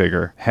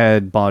minifigure,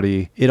 head,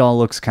 body, it all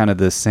looks kind of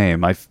the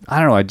same. I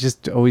don't know, I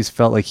just always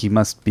felt like he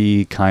must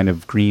be kind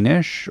of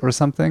greenish or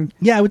something.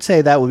 Yeah, I would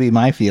say that would be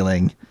my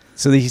feeling.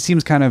 So he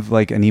seems kind of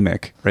like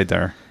anemic right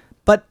there.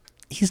 But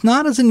he's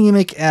not as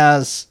anemic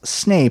as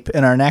Snape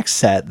in our next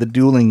set, the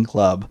Dueling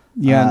Club.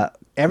 Yeah.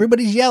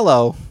 Everybody's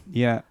yellow.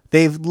 Yeah.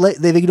 They've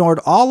ignored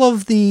all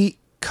of the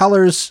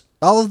colors,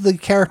 all of the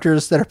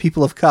characters that are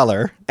people of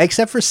color,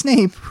 except for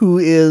Snape, who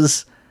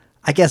is,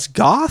 I guess,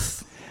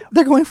 goth.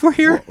 They're going for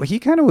here. Well, he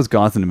kind of was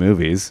goth in the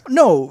movies.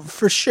 No,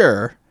 for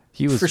sure.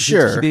 He was for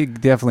sure. They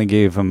definitely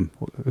gave him.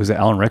 Was it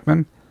Alan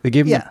Rickman? They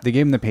gave him. Yeah. They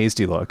gave him the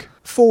pasty look,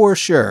 for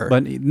sure.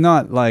 but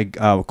not like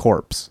a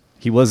corpse.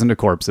 He wasn't a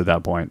corpse at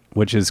that point,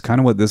 which is kind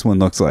of what this one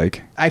looks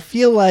like. I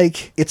feel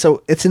like it's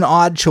an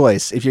odd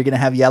choice if you're going to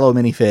have yellow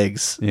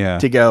minifigs. Yeah.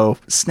 To go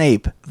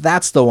Snape.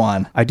 That's the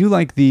one. I do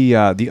like the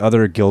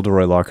other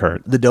Gilderoy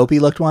Lockhart, The dopey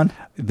looked one.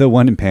 the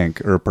one in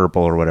pink or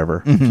purple or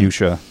whatever,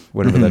 fuchsia,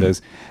 whatever that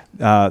is.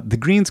 The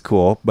green's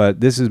cool, but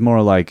this is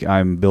more like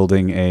I'm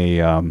building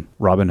a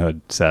Robin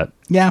Hood set.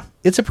 Yeah,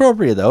 it's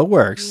appropriate though. It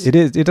works. It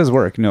is. It does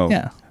work. No.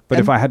 Yeah. But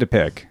And- if I had to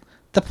pick,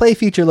 The play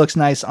feature looks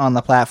nice on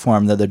the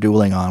platform that they're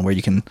dueling on, where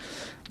you can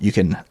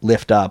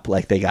lift up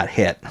like they got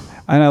hit.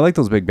 and I like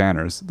those big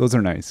banners. Those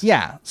are nice.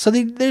 Yeah, so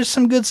there's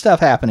some good stuff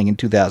happening in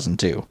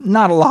 2002.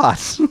 Not a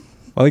lot.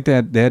 I like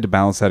that they had to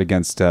balance that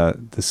against the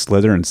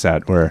Slytherin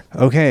set where,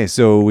 okay,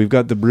 so we've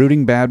got the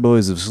brooding bad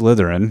boys of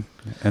Slytherin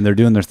and they're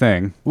doing their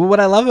thing. Well,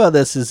 what I love about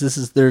this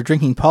is they're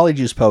drinking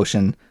Polyjuice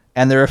Potion,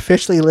 and they're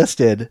officially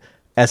listed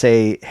as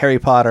a Harry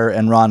Potter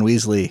and Ron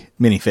Weasley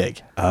minifig,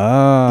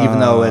 Oh.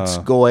 even though it's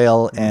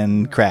Goyle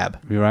and Crab.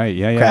 You're right.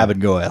 Yeah, yeah. Crab and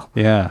Goyle.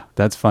 Yeah,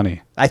 that's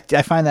funny. I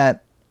find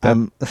that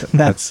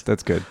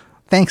That's good.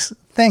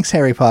 thanks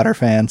Harry Potter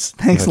fans.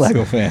 Thanks Yes.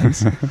 Lego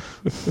fans.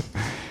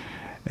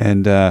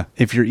 And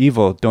if you're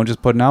evil, don't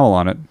just put an owl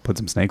on it. Put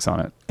some snakes on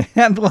it.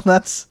 And well,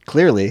 that's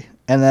clearly.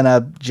 And then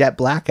a jet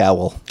black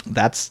owl.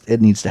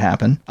 It needs to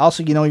happen.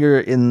 Also, you're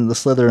in the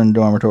Slytherin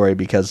dormitory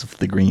because of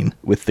the green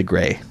with the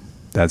gray.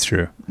 That's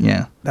true.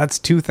 Yeah. That's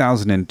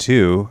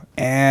 2002.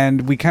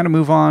 And we kind of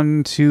move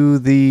on to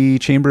the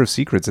Chamber of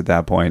Secrets at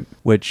that point,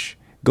 which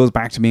goes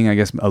back to being, I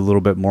guess, a little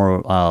bit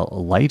more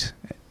light.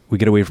 We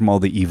get away from all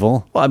the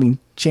evil. Well, I mean,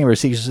 Chamber of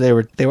Secrets, they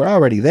were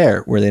already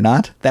there, were they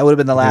not? That would have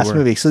been the last were.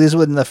 movie. So these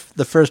would have been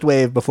the first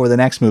wave before the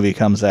next movie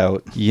comes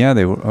out. Yeah,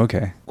 they were.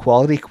 Okay.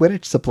 Quality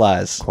Quidditch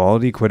supplies.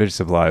 Quality Quidditch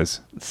supplies.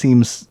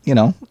 Seems,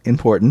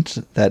 important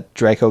that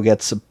Draco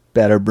gets a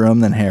better broom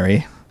than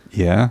Harry.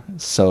 Yeah.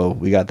 So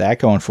we got that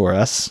going for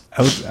us.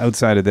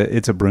 Outside of that,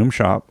 it's a broom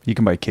shop. You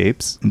can buy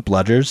capes. And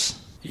bludgers.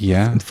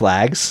 Yeah. And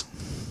flags.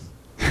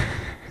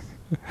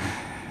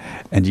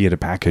 And you get a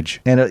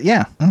package. And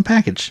and a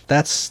package.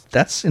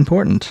 That's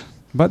important.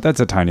 But that's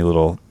a tiny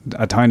little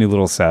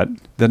set.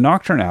 The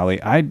Nocturne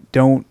Alley, I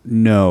don't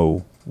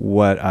know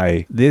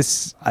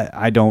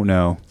I don't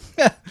know.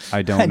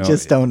 I don't know. I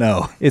just don't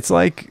know. It's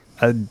like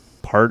a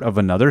part of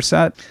another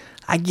set.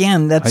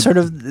 Again, that sort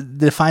of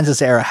defines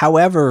this era.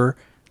 However,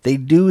 they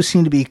do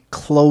seem to be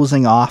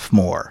closing off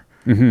more.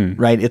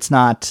 Mm-hmm. Right? It's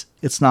not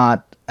two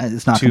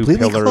completely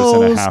pillars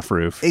closed. and a half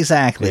roof.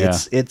 Exactly. Yeah.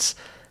 It's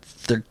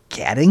they're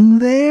getting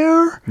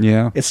there.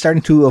 Yeah. It's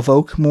starting to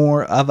evoke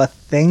more of a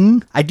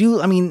thing. I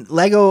mean,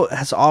 Lego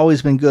has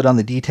always been good on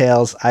the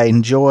details. I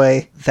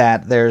enjoy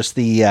that there's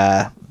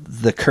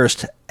the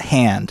cursed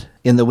hand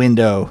in the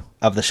window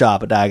of the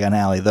shop at Diagon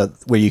Alley,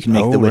 where you can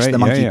make the wish, right. the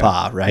monkey Yeah.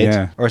 paw, right?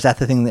 Yeah. Or is that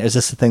the thing? Is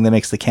this the thing that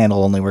makes the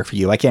candle only work for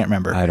you? I can't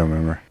remember. I don't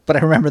remember. But I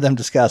remember them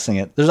discussing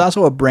it. There's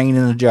also a brain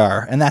in a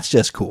jar, and that's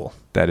just cool.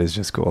 That is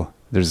just cool.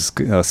 There's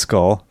a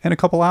skull and a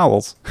couple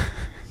owls.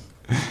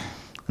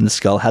 And the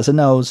skull has a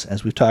nose,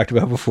 as we've talked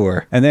about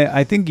before. And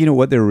I think,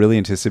 what they were really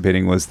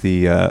anticipating was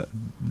the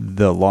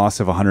loss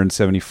of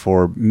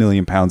 174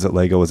 million pounds that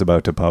Lego was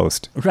about to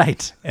post.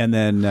 Right. And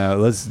then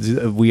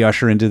we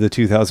usher into the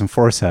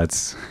 2004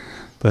 sets.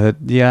 But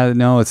yeah,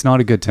 no, it's not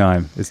a good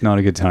time. It's not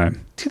a good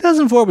time.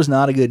 2004 was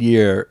not a good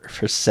year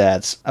for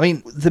sets. I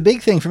mean, the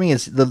big thing for me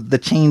is the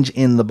change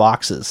in the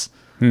boxes.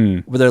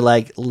 Where they're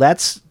like,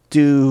 let's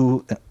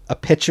do a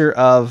picture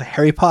of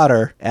Harry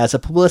Potter as a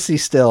publicity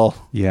still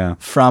Yeah.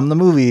 from the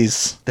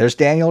movies. There's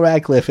Daniel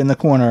Radcliffe in the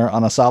corner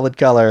on a solid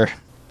color.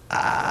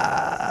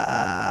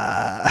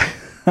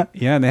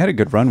 Yeah, and they had a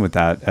good run with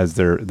that as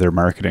their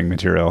marketing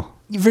material.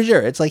 For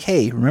sure. It's like,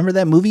 hey, remember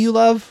that movie you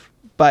love?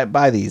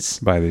 Buy these.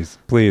 Buy these,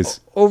 please.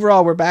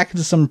 Overall, we're back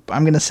into some,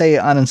 I'm going to say,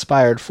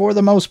 uninspired for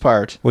the most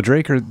part. Well,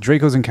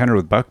 Draco's encounter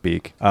with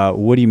Buckbeak.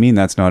 What do you mean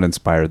that's not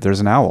inspired? There's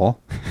an owl.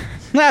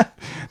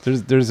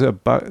 There's a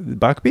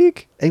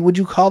Buckbeak? Hey, would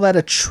you call that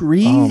a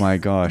tree? Oh my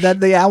gosh. That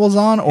the owl's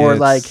on? Or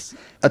It's- like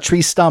a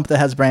tree stump that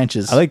has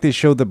branches? I like they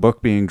showed the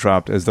book being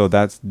dropped as though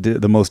that's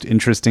the most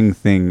interesting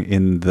thing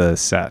in the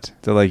set.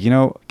 They're like,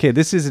 okay,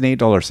 this is an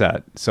 $8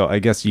 set, so I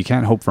guess you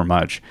can't hope for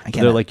much.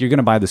 Again, They're like, you're going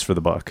to buy this for the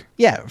book.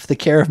 Yeah, for the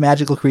Care of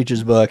Magical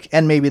Creatures book,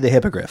 and maybe the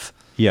Hippogriff.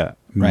 Yeah,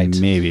 Right.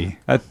 Maybe.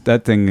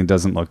 That thing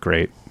doesn't look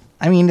great.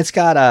 I mean, it's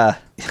got a...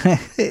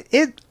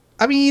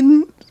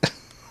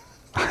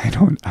 I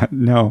don't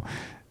know.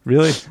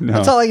 Really? No.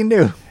 That's all I can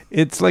do.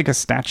 It's like a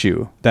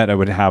statue that I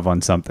would have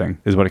on something,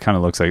 is what it kind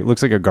of looks like. It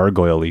looks like a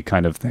gargoyle-y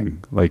kind of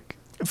thing. Like,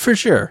 For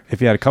sure. if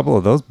you had a couple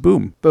of those,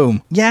 boom.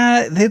 Boom.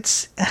 Yeah,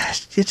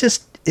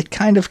 it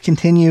kind of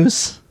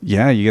continues.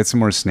 Yeah, you get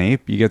some more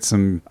Snape. You get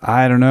some,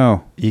 I don't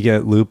know. You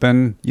get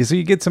Lupin. So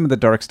you get some of the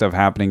dark stuff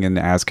happening in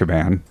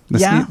Azkaban.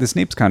 The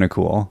Snape's kind of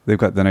cool. They've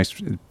got the nice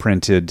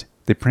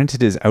they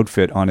printed his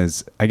outfit on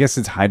his, I guess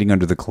it's hiding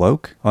under the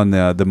cloak on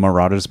the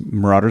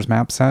Marauders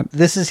map set.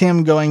 This is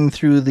him going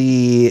through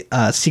the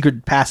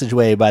secret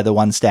passageway by the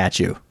one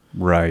statue.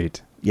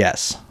 Right.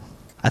 Yes.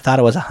 I thought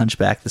it was a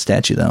hunchback, the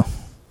statue, though.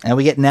 And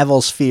we get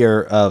Neville's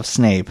fear of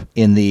Snape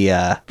in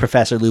the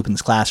Professor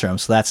Lupin's classroom,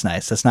 so that's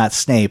nice. That's not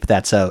Snape,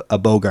 that's a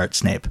Bogart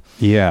Snape.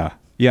 Yeah.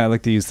 Yeah, I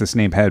like to use the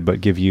Snape head,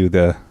 but give you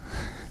the...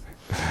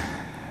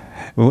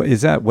 Well,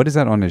 what is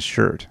that on his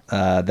shirt?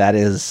 That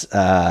is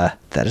a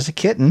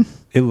kitten.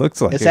 It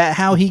looks like Is that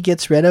how he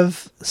gets rid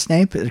of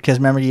Snape? Because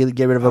remember, you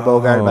get rid of a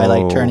Bogart by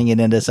like turning it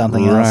into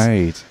something else.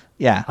 Right.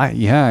 Yeah.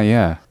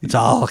 Yeah. It's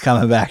all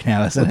coming back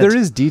now, isn't it? There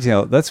is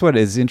detail. That's what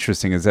is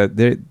interesting, is that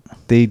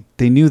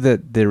they knew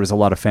that there was a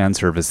lot of fan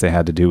service they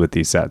had to do with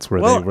these sets, where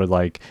they were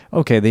like,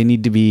 okay, they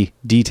need to be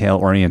detail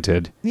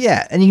oriented.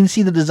 Yeah, and you can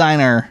see the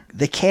designer,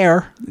 they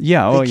care.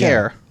 Yeah, They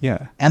care.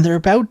 Yeah. And they're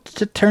about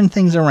to turn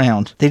things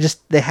around.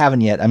 They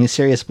haven't yet. I mean,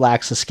 Sirius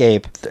Black's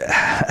escape.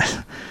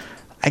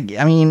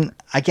 I mean,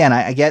 again,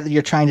 I get that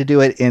you're trying to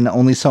do it in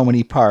only so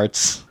many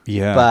parts.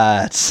 Yeah.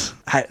 But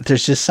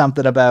there's just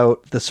something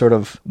about the sort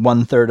of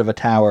 1/3 of a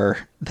tower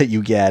that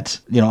you get,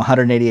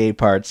 188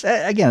 parts.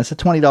 Again, it's a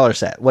 $20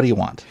 set. What do you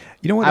want?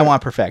 You know what? I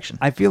want perfection.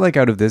 I feel like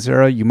out of this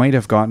era, you might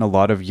have gotten a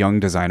lot of young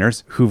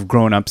designers who've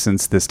grown up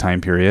since this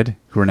time period,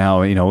 who are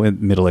now,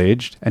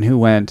 middle-aged, and who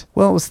went,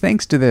 well, it was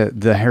thanks to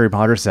the Harry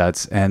Potter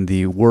sets and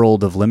the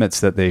world of limits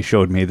that they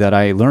showed me that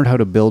I learned how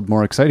to build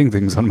more exciting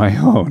things on my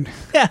own.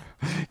 Yeah.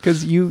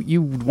 Because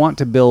you want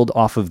to build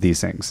off of these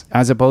things,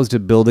 as opposed to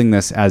building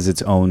this as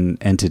its own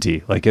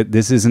entity. Like,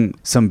 this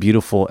isn't some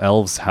beautiful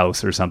elf's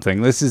house or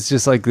something. This is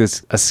just like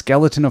a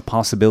skeleton of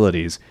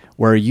possibilities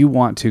where you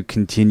want to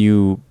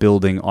continue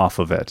building off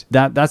of it.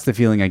 That's the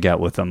feeling I get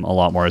with them a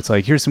lot more. It's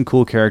like, here's some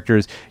cool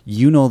characters.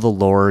 You know the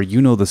lore.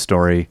 You know the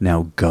story.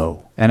 Now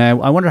go. And I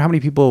wonder how many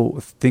people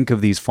think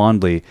of these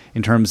fondly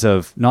in terms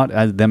of not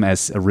as them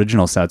as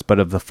original sets, but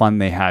of the fun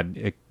they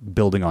had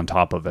building on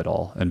top of it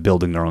all and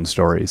building their own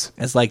stories.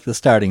 As like the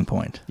starting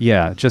point.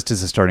 Yeah, just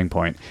as a starting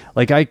point.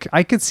 Like, I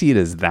could see it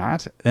as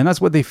that, and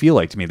that's what they feel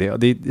like to me.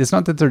 They it's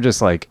not that they're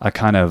just like a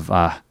kind of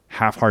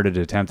half-hearted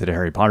attempt at a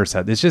Harry Potter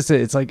set.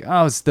 It's like,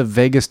 it's the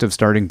vaguest of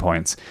starting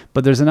points.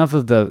 But there's enough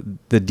of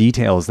the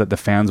details that the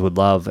fans would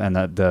love and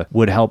that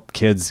would help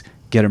kids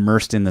get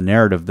immersed in the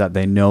narrative that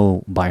they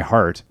know by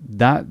heart.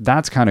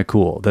 That's kind of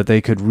cool, that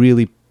they could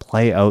really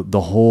play out the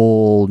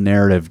whole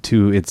narrative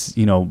to its,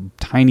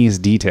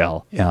 tiniest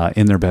detail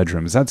in their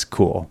bedrooms. That's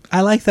cool. I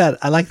like that.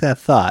 I like that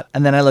thought.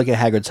 And then I look at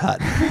Hagrid's hut.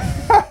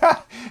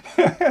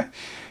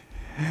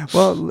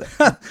 Well,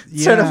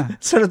 yeah.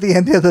 Sort of the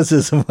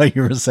antithesis of what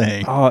you were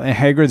saying. Oh, and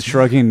Hagrid's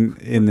shrugging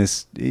in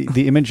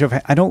the image of,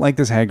 I don't like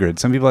this Hagrid.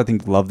 Some people I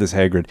think love this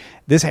Hagrid.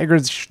 This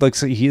Hagrid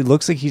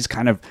looks like he's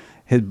kind of,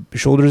 his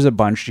shoulders are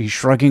bunched. He's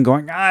shrugging,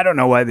 going, I don't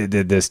know why they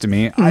did this to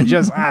me. I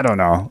don't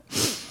know.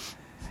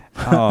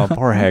 Oh,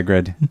 poor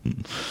Hagrid.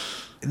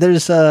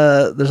 There's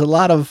a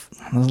lot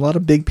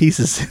of big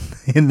pieces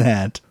in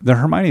that. The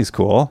Hermione's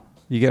cool.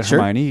 You get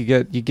Hermione,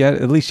 you get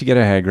at least you get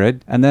a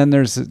Hagrid, and then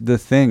there's the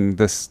thing.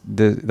 That's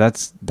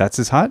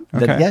his hut.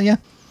 Okay.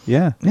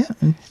 Yeah.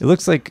 It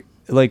looks like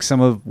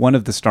one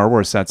of the Star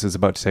Wars sets is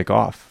about to take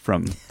off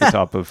from the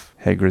top of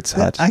Hagrid's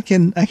hut. I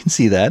can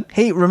see that.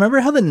 Hey, remember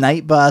how the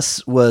night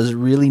bus was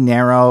really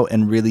narrow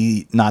and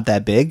really not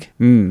that big?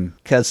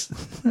 Because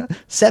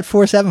set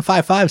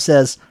 4755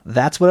 says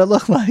that's what it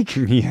looked like.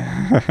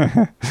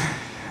 Yeah.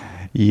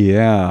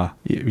 Yeah.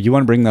 You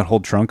want to bring that whole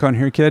trunk on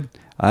here, kid?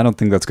 I don't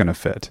think that's going to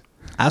fit.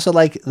 I also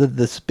like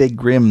this big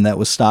Grim that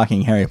was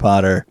stalking Harry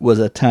Potter was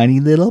a tiny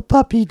little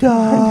puppy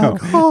dog.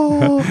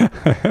 Oh.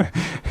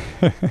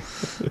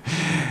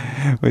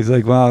 He's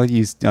like, well,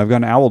 I've got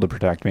an owl to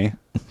protect me.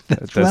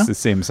 That's the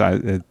same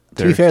size. To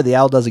be fair, the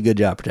owl does a good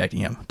job protecting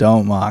him.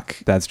 Don't mock.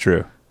 That's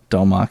true.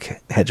 Don't mock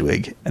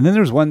Hedwig. And then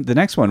there's the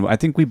next one, I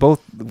think we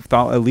both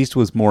thought at least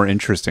was more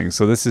interesting.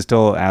 So this is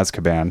still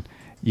Azkaban.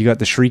 You got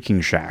the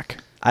Shrieking Shack.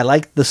 I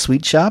like the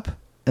sweet shop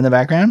in the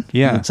background.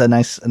 Yeah. It's a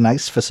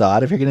nice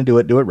facade. If you're going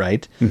to do it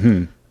right.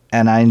 Mm-hmm.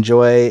 And I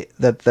enjoy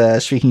that the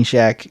Shrieking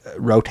Shack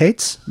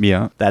rotates.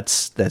 Yeah.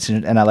 That's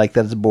and I like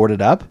that it's boarded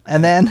up.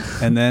 And then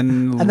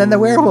the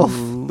werewolf.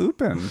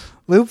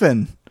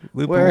 Lupin.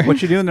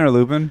 What you doing there,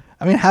 Lupin?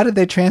 I mean, how did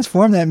they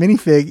transform that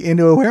minifig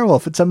into a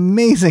werewolf? It's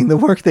amazing the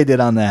work they did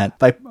on that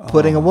by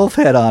putting a wolf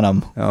head on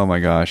him. Oh my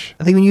gosh.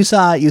 I think when you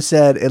saw it, you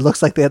said it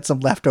looks like they had some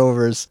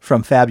leftovers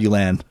from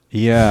Fabuland.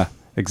 Yeah.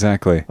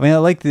 Exactly. I mean, I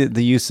like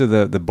the use of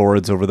the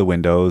boards over the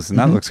windows, and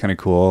that looks kind of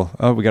cool.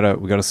 Oh, we got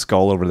a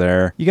skull over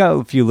there. You got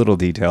a few little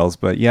details,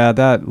 but yeah,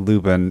 that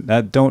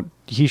Lupin,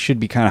 he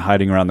should be kind of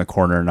hiding around the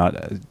corner, not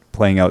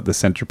playing out the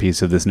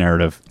centerpiece of this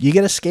narrative. You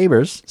get a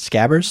Scabbers.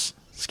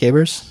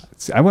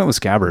 I went with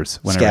Scabbers.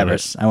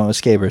 I went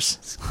with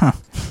Scabbers. Huh.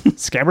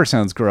 Scabber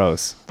sounds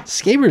gross.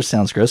 Scabbers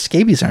sounds gross.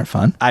 Scabies aren't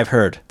fun. I've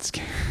heard.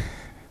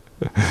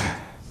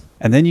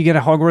 And then you get a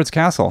Hogwarts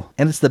castle.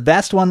 And it's the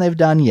best one they've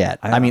done yet.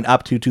 I mean,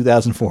 up to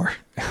 2004.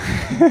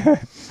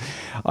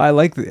 I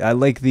like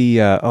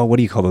the what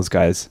do you call those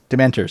guys?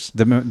 Dementors.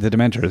 The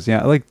Dementors.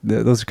 Yeah, I like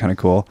those are kind of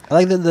cool. I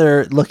like that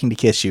they're looking to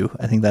kiss you.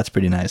 I think that's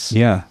pretty nice.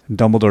 Yeah,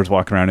 Dumbledore's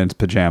walking around in his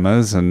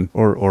pajamas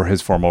or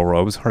his formal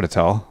robes. Hard to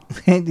tell.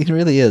 It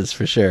really is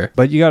for sure.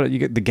 But you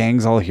get the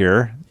gang's all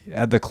here.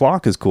 The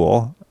clock is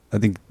cool. I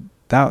think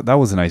that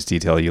was a nice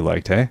detail you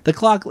liked, hey? The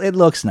clock, it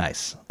looks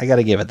nice. I got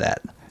to give it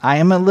that. I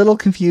am a little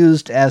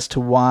confused as to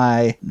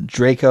why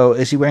Draco,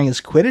 is he wearing his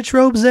Quidditch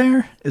robes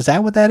there? Is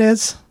that what that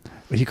is?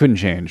 He couldn't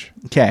change.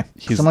 Okay.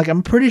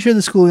 I'm pretty sure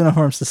the school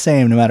uniform's the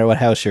same no matter what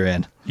house you're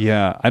in.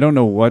 Yeah, I don't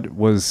know I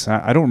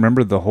don't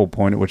remember the whole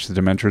point at which the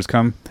Dementors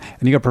come.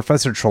 And you got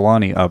Professor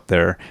Trelawney up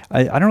there.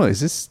 I don't know, is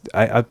this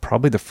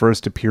probably the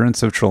first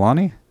appearance of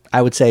Trelawney?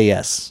 I would say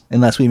yes,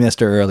 unless we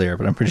missed her earlier,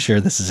 but I'm pretty sure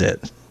this is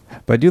it.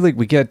 But I do like,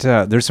 we get,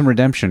 there's some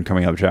redemption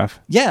coming up,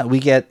 Jeff. Yeah, we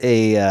get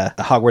a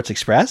Hogwarts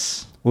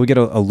Express. We get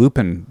a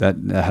Lupin that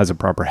has a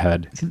proper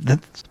head.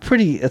 That's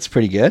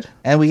pretty good.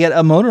 And we get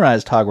a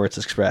motorized Hogwarts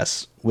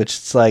Express, which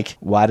it's like,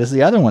 why does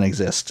the other one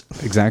exist?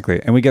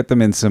 Exactly. And we get them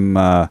in some,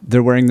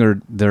 they're wearing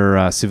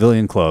their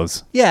civilian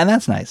clothes. Yeah, and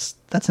that's nice.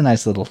 That's a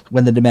nice little,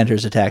 when the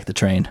Dementors attacked the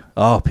train.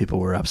 Oh, people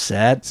were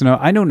upset. So now,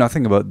 I know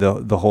nothing about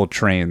the whole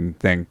train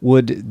thing.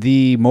 Would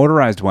the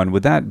motorized one,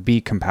 would that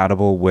be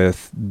compatible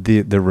with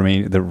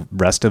the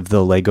rest of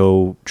the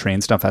Lego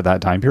train stuff at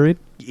that time period?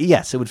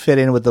 Yes, it would fit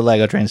in with the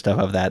Lego train stuff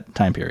of that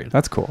time period.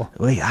 That's cool.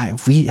 Wait,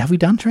 have we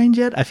done trains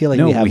yet? I feel like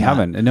we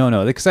haven't.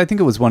 No, because I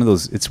think it was one of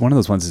those. It's one of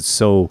those ones that's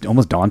so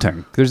almost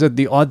daunting. There's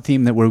the odd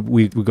theme that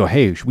we go,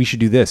 hey, we should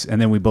do this,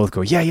 and then we both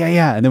go,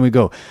 yeah, and then we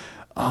go,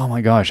 oh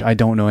my gosh, I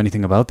don't know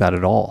anything about that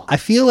at all. I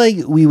feel like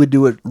we would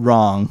do it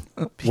wrong.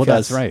 Well,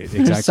 that's right.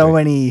 Exactly. There's so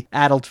many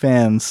adult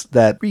fans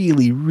that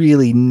really,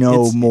 really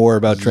know more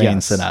about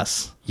trains than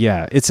us.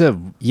 Yeah, it's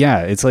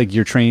like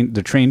the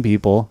trained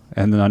people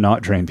and the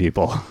not trained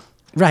people.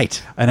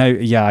 Right. And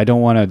I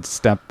don't want to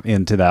step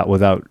into that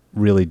without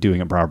really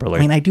doing it properly.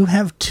 I mean, I do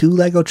have 2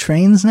 Lego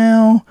trains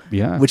now.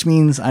 Yeah. Which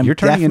means you're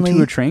turning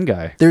into a train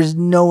guy. There's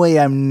no way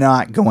I'm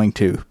not going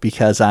to,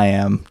 because I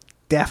am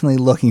definitely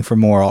looking for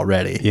more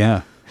already.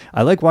 Yeah.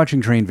 I like watching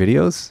train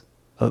videos.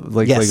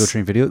 Lego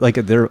train videos, like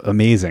they're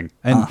amazing,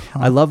 and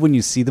I love when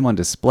you see them on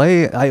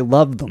display. I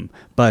love them,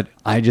 but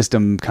I just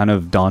am kind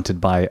of daunted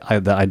by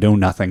I know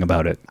nothing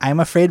about it. I'm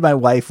afraid my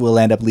wife will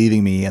end up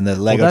leaving me, and the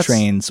Lego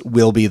trains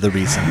will be the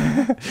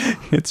reason.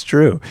 It's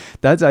true.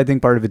 That's, I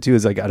think, part of it too,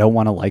 is like I don't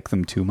want to like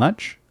them too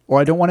much, or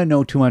I don't want to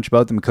know too much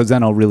about them because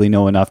then I'll really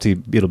know enough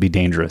to it'll be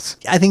dangerous.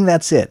 I think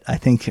that's it. I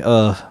think,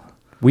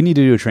 We need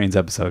to do a trains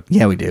episode.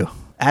 yeah, we do.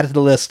 Add it to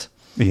the list.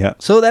 Yeah.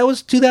 So that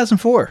was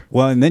 2004.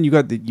 Well, and then you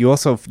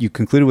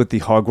concluded with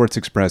the Hogwarts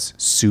Express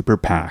Super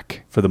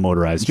Pack for the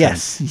motorized train.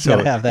 Yes, you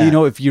gotta have that. You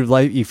know, if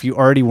you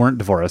already weren't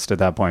divorced at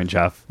that point,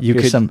 Jeff,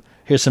 Here's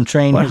some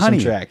train, But here's honey,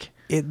 some track.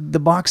 the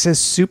box says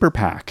Super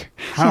Pack.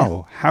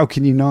 How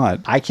can you not?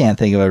 I can't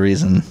think of a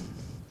reason.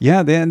 Yeah,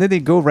 and then they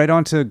go right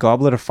on to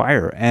Goblet of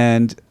Fire,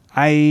 and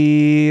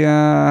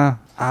I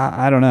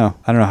don't know.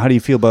 How do you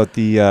feel about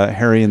the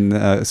Harry and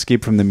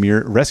escape from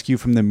the rescue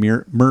from the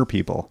Mer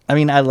people? I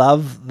mean, I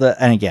love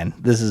and again,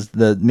 this is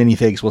the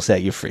minifigs will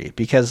set you free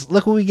because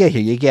look what we get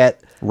here. You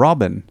get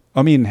Robin.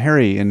 I mean,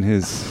 Harry in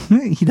his...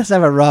 he does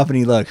have a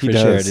Robin-y look for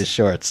does. sure in his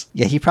shorts.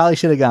 Yeah, he probably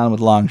should have gone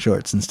with long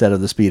shorts instead of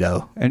the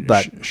Speedo. And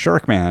but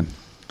Sharkman.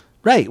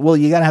 right, well,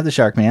 you got to have the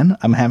Sharkman.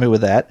 I'm happy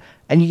with that.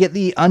 And you get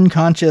the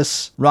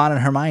unconscious Ron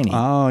and Hermione.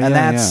 Oh, and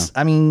yeah, that's,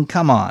 I mean,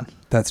 come on.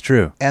 That's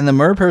true. And the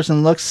mer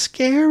person looks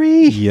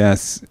scary.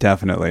 Yes,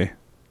 definitely.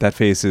 That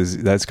face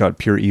that's got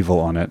pure evil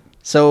on it.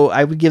 So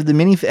I would give the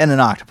and an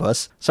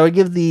octopus. So I'd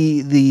give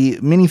the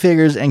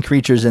minifigures and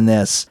creatures in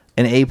this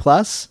an A+.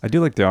 I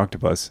do like the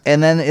octopus.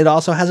 And then it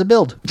also has a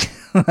build.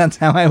 That's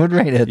how I would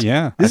rate it.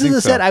 Yeah, This I is think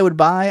a set so. I would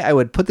buy. I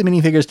would put the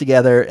minifigures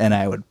together and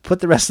I would put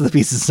the rest of the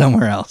pieces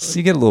somewhere else. So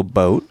you get a little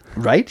boat.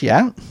 Right?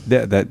 Yeah.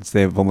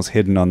 They've almost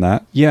hidden on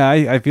that. Yeah,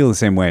 I feel the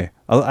same way.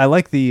 I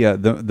like the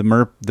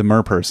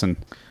mer person.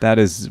 That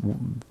is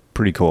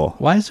pretty cool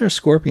Why is there a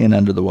scorpion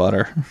under the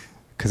water?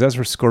 because that's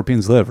where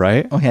scorpions live,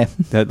 right? Okay.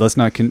 Let's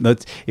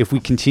if we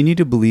continue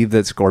to believe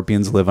that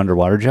scorpions live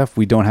underwater, Jeff,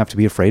 we don't have to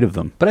be afraid of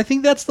them. But I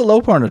think that's the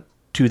low point of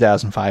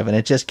 2005 and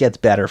it just gets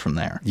better from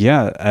there.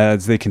 Yeah,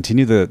 as they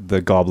continue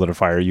the Goblet of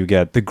Fire, you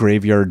get the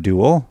Graveyard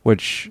Duel,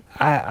 which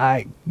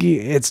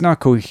it's not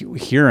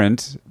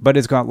coherent, but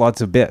it's got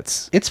lots of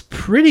bits. It's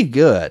pretty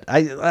good.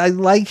 I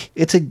like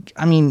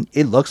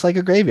it looks like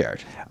a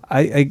graveyard.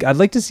 I'd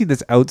like to see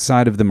this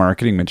outside of the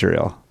marketing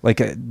material.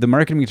 Like the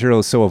marketing material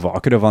is so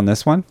evocative on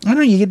this one. I don't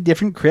know, you get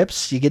different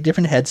crypts, you get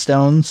different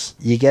headstones,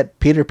 you get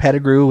Peter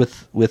Pettigrew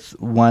with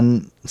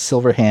one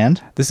silver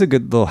hand. This is a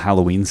good little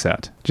Halloween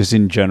set, just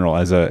in general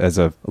as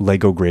a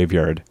Lego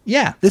graveyard.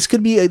 Yeah, this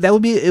could be it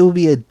would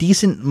be a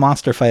decent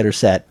Monster Fighter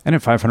set. And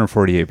at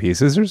 548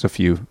 pieces, there's a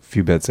few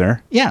bits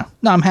there. Yeah,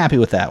 no, I'm happy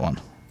with that one.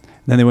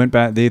 Then they went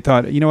back. They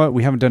thought, you know what,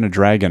 we haven't done a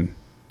dragon,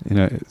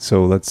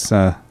 so let's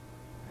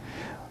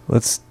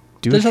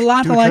do. There's a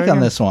lot to like on dragon.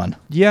 this one.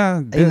 Yeah,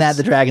 In that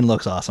the dragon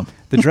looks awesome.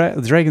 the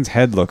dragon's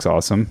head looks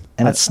awesome,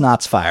 And it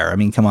snots fire. I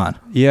mean, come on.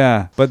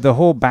 yeah, but the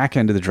whole back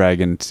end of the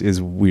dragon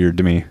is weird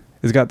to me.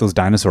 It's got those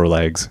dinosaur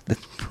legs.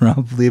 That's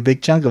probably a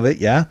big chunk of it,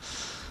 yeah.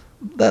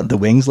 The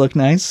wings look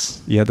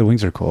nice. Yeah, the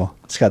wings are cool.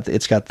 It's got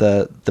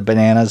the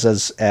bananas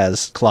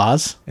as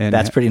claws. And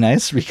That's pretty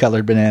nice.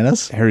 Recolored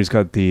bananas. Harry's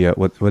got the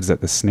what is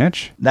that? The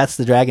snitch? That's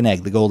the dragon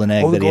egg, the golden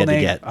egg the that he had to golden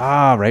egg. get.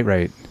 Ah,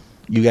 right.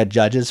 You got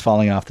judges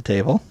falling off the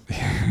table.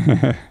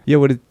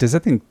 Yeah, does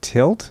that thing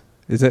tilt?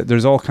 Is that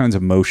there's all kinds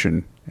of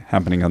motion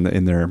happening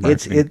in their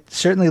marketing. It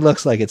certainly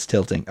looks like it's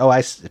tilting. Oh,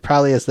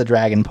 probably as the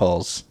dragon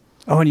pulls.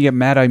 Oh, and you get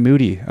Mad Eye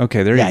Moody.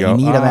 Okay, there Yeah, you go. you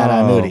need a Mad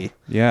Eye Moody.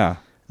 Yeah.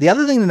 The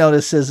other thing to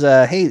notice is,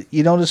 hey,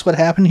 you notice what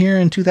happened here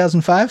in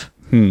 2005?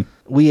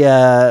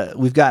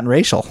 We've gotten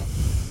racial.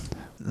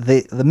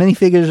 The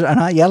minifigures are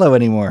not yellow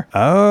anymore.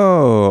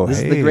 Oh, This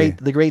hey. is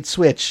the great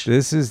switch.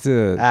 This is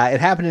the. It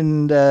happened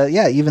in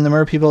even the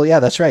mer people. Yeah,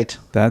 that's right.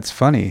 That's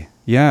funny.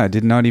 Yeah, I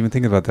did not even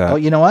think about that. Oh,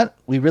 you know what?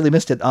 We really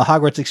missed it.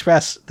 Hogwarts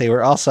Express. They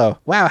were also.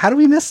 Wow, how did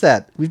we miss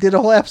that? We did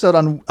a whole episode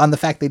on the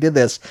fact they did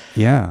this.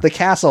 Yeah. The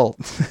castle.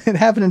 It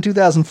happened in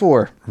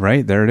 2004.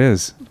 Right, there it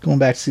is. Going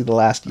back to see the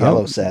last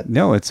yellow set.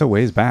 No, it's a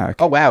ways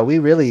back. Oh wow, we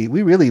really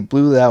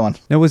blew that one.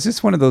 Now, was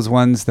this one of those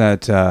ones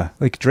that,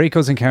 like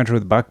Draco's encounter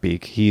with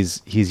Buckbeak,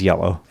 he's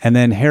yellow, and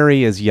then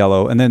Harry is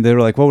yellow, and then they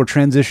were like, well, we're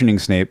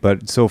transitioning Snape,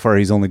 but so far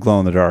he's only glow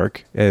in the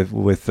dark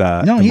with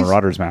the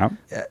Marauders map.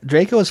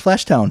 Draco is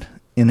flesh toned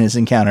in his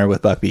encounter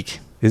with Buckbeak.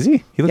 Is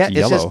he? He looks It's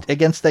yellow. just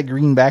against that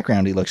green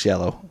background. He looks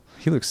yellow.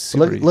 He looks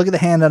super. Look at the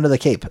hand under the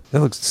cape. That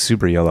looks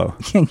super yellow.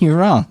 You're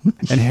wrong.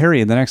 And Harry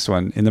in the next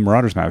one, in the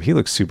Marauders map, he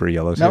looks super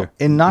yellow too. No,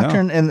 in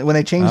Nocturne, and when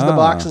they changed the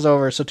boxes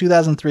over, so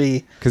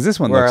 2003 'Cause this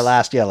one were our looks-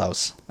 last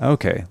yellows.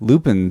 Okay,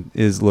 Lupin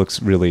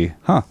looks really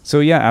So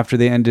yeah, after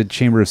they ended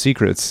Chamber of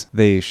Secrets,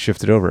 they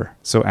shifted over.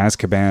 So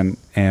Azkaban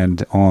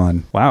and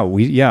on. Wow,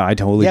 I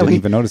totally didn't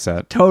even notice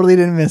that. Totally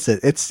didn't miss it.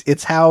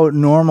 It's how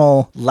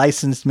normal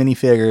licensed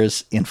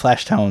minifigures in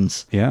flesh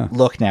tones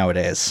look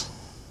nowadays.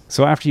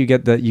 So after you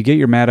get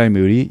your Mad Eye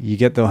Moody, you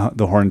get the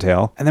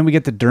Horntail, and then we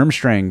get the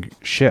Durmstrang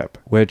ship,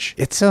 which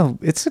it's a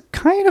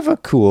kind of a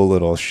cool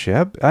little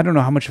ship. I don't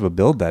know how much of a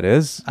build that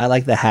is. I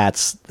like the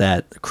hats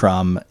that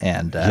Crumb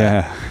and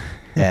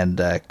and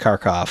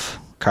Karkaroff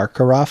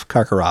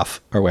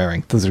are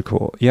wearing. Those are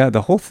cool. Yeah,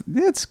 the whole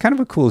it's kind of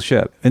a cool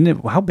ship.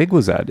 And how big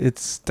was that?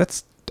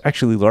 That's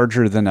actually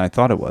larger than I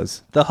thought it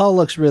was. The hull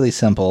looks really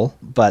simple,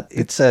 but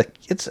it's I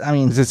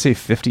mean, Does it say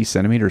 50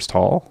 centimeters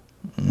tall?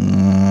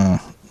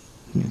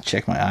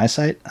 check my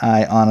eyesight.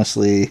 I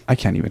honestly, I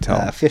can't even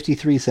tell.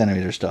 53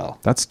 centimeters tall.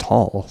 That's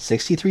tall.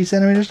 63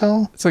 centimeters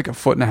tall? It's like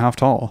 1.5 feet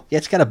tall. Yeah,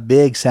 it's got a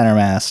big center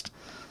mast.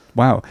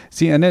 Wow.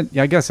 See, and it,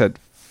 I guess at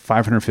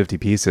 550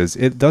 pieces,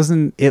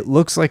 it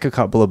looks like a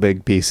couple of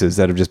big pieces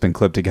that have just been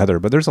clipped together,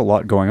 but there's a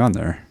lot going on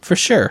there. For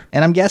sure.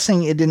 And I'm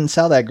guessing it didn't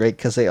sell that great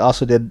because they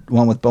also did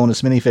one with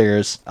bonus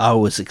minifigures. Oh,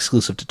 it was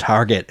exclusive to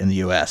Target in the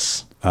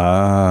US.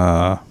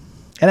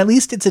 And at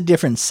least it's a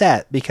different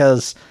set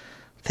because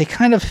they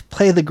kind of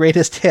play the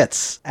greatest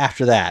hits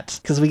after that.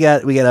 Because we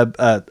got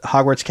a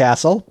Hogwarts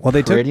Castle. Well,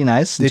 they pretty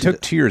nice. They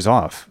took 2 years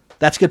off.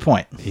 That's a good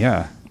point.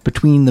 Yeah.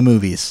 Between the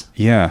movies.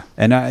 Yeah.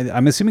 And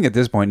I'm assuming at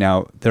this point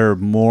now they're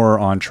more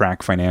on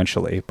track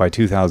financially by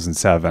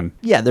 2007.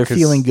 Yeah, they're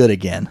feeling good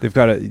again. They've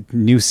got a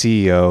new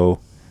CEO.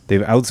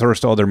 They've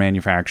outsourced all their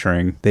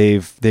manufacturing.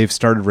 They've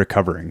started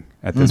recovering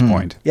at this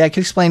point. Yeah, I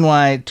can explain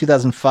why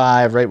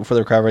 2005, right before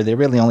the recovery, they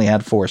really only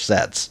had 4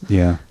 sets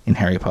in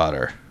Harry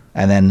Potter.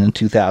 And then in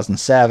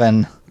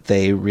 2007,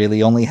 they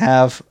really only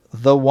have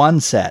the 1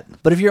 set.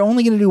 But if you're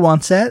only going to do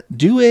 1 set,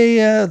 do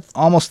a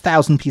almost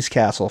 1,000-piece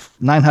castle,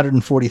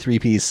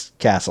 943-piece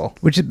castle.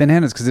 Which is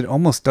bananas because it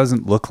almost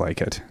doesn't look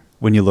like it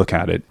when you look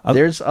at it.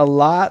 There's a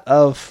lot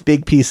of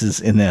big pieces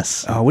in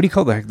this. What do you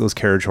call those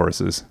carriage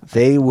horses?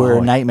 They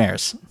were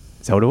nightmares.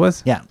 Is that what it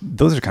was? Yeah.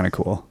 Those are kind of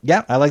cool.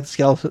 Yeah, I like the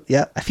skeleton.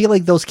 Yeah, I feel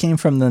like those came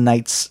from the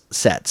Knights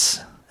sets.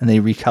 And they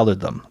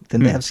recolored them.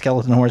 Didn't they have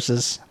skeleton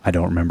horses? I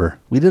don't remember.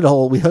 We had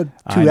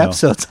 2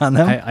 episodes on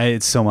them.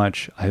 It's so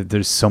much.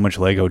 There's so much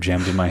Lego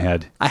jammed in my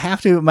head. I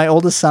have to. My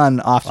oldest son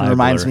often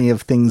reminds me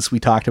of things we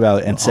talked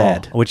about and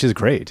said. Which is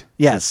great.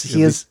 Yes,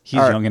 he's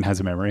young and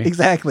has a memory.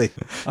 Exactly.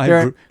 I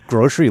have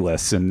grocery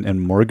lists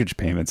and mortgage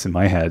payments in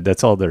my head.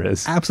 That's all there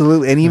is.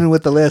 Absolutely. And even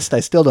with the list, I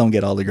still don't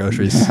get all the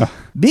groceries. Yeah.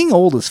 Being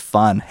old is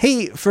fun.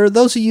 Hey, for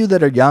those of you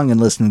that are young and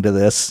listening to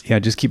this. Yeah,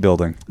 just keep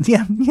building.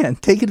 Yeah.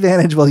 Take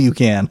advantage while you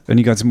can. Then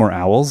you got some more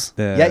owls.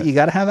 Yeah, you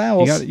got to have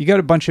owls. You got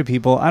a bunch of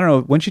people. I don't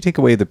know. Once you take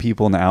away the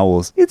people and the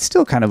owls, it's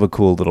still kind of a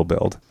cool little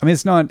build. I mean,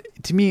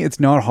 to me, it's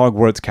not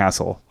Hogwarts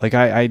Castle. Like,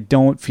 I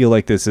don't feel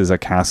like this is a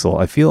castle.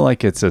 I feel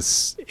like it's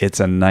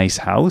a nice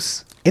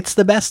house. It's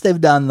the best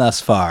they've done thus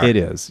far. It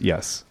is,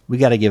 yes. We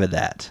got to give it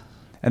that.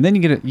 And then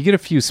you get a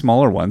few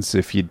smaller ones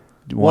if you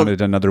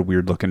wanted another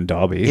weird looking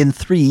Dobby. In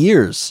 3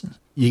 years,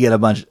 you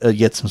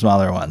get some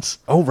smaller ones.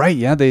 Oh right,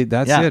 yeah,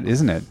 that's it,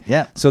 isn't it?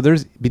 Yeah. So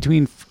there's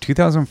between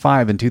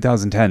 2005 and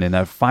 2010 in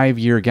that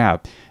 5-year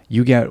gap,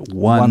 you get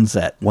one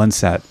set.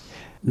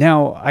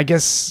 Now, I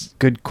guess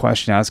good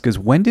question to ask is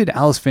when did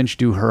Alice Finch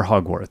do her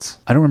Hogwarts?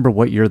 I don't remember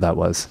what year that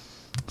was.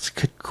 It's a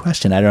good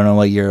question. I don't know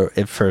what year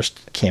it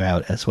first came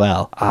out as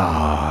well.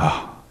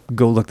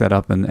 Go look that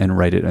up and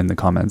write it in the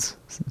comments.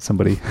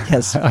 Somebody.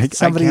 Yes. I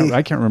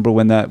can't remember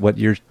what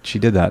year she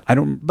did that.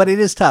 But it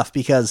is tough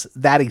because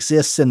that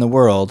exists in the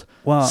world.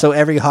 Well, so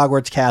every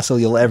Hogwarts castle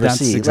you'll ever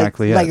see. That's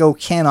exactly it. Lego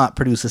cannot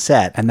produce a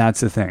set. And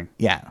that's the thing.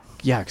 Yeah.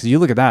 Yeah, because you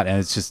look at that and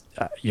it's just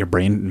your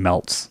brain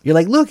melts. You're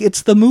like, look,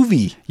 it's the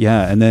movie.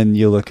 Yeah, and then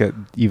you look at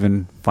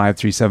even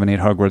 5378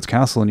 Hogwarts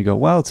Castle and you go,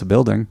 well, it's a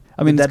building.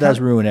 I mean, that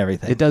does ruin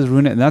everything. It does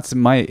ruin it, and that's in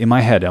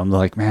my head. I'm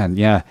like, man,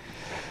 yeah,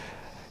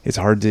 it's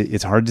hard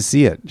to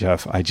see it,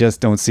 Jeff. I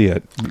just don't see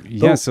it.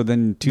 Yeah. So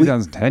then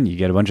 2010, you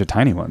get a bunch of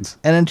tiny ones,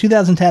 and in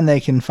 2010 they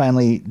can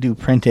finally do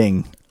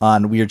printing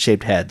on weird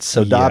shaped heads.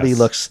 So Dobby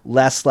looks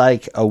less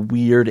like a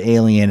weird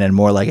alien and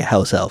more like a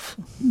house elf.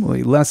 Well,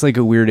 less like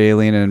a weird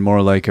alien and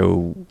more like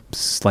a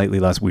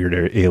slightly less weird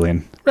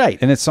alien. Right.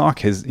 And his sock,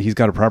 he's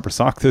got a proper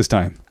sock this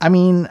time. I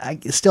mean,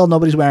 still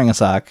nobody's wearing a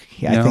sock.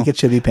 Yeah, I think it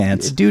should be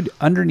pants. Dude,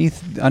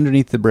 underneath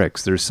the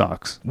bricks, there's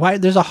socks. Why?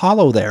 There's a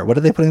hollow there. What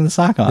are they putting the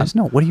sock on? There's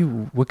no.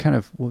 What kind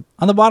of?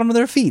 On the bottom of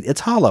their feet.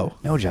 It's hollow.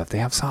 No, Jeff, they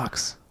have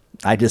socks.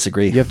 I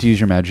disagree. You have to use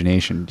your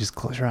imagination. Just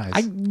close your eyes.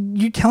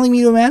 You're telling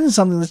me to imagine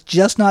something that's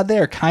just not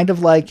there. Kind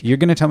of like... You're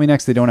going to tell me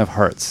next they don't have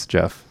hearts,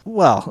 Jeff.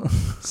 Well...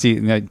 See,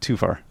 too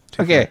far.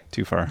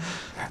 Too far.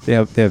 They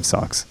have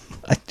socks.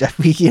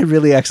 We get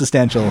really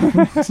existential.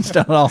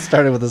 It all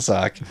started with a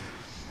sock.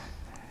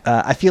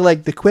 I feel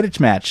like the Quidditch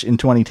match in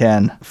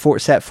 2010,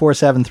 set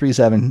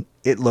 4737,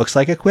 it looks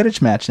like a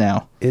Quidditch match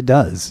now. It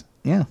does.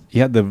 Yeah.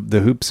 Yeah, the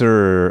hoops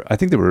are, I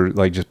think they were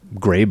like just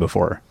gray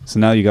before. So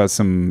now you got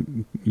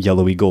some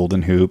yellowy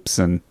golden hoops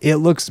and it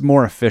looks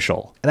more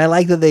official. And I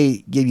like that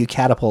they give you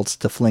catapults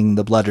to fling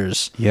the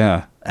bludgers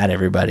at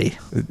everybody.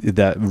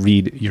 That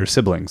read your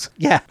siblings.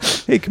 Yeah.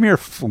 Hey, come here.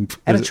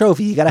 And a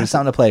trophy. You got to have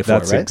something to play for, right?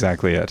 That's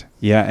exactly it.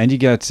 Yeah, and you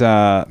get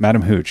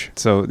Madam Hooch.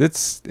 So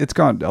it's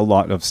got a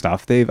lot of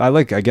stuff. They're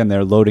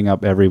loading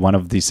up every one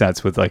of these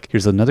sets with like,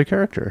 here's another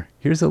character.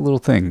 Here's a little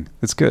thing.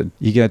 It's good.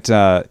 You get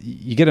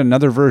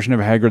another version of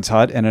Hagrid's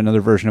hut and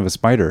another version of a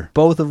spider.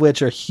 Both of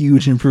which are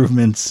huge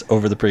improvements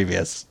over the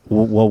previous.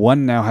 Well,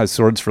 one now has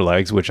swords for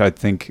legs, which I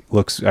think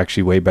looks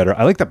actually way better.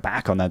 I like the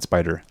back on that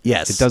spider.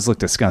 Yes. It does look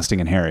disgusting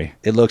and hairy.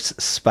 It looks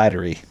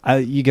spidery.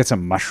 You get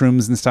some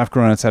mushrooms and stuff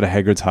growing outside of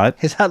Hagrid's hut.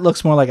 His hut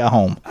looks more like a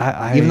home.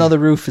 Even though the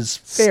roof is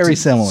very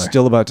similar.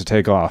 Still about to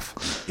take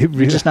off.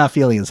 You're just not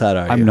feeling his hut,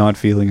 are you? I'm not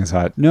feeling his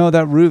hut. No,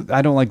 that roof,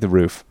 I don't like the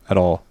roof. at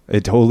all.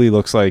 It totally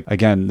looks like,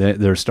 again,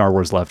 they're Star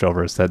Wars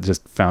leftovers that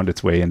just found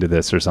its way into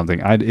this or something.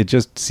 It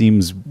just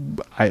seems,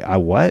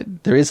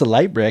 what? There is a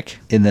light brick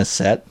in this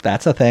set.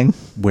 That's a thing.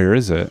 Where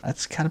is it?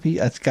 That's gotta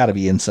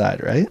be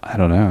inside, right? I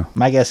don't know.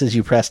 My guess is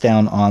you press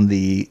down on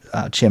the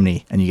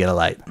chimney and you get a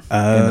light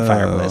in the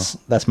fireplace.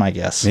 That's my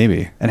guess.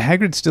 Maybe. And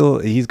Hagrid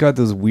he's got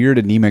those weird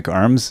anemic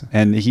arms,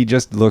 and he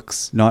just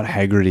looks not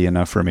Hagridy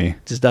enough for me.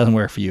 Just doesn't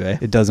work for you, eh?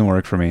 It doesn't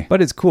work for me,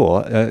 but it's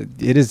cool.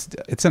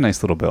 It's a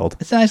nice little build.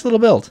 It's a nice little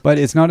build. But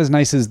it's not as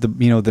nice as the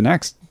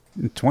next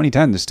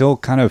 2010.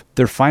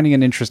 They're finding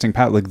an interesting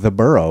path, like the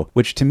Burrow,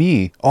 which to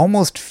me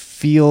almost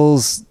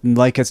feels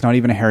like it's not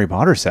even a Harry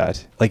Potter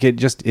set. Like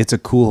it's a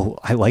cool,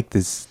 I like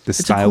this style.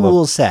 It's a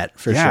cool set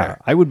for sure.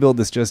 I would build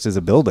this just as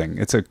a building.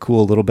 It's a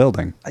cool little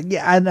building.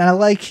 Yeah, and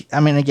I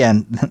mean,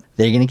 again,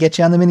 they're going to get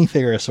you on the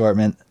minifigure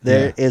assortment.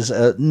 There is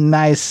a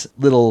nice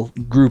little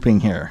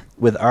grouping here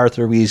with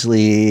Arthur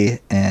Weasley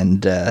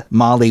and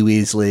Molly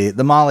Weasley.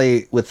 The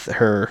Molly with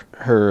her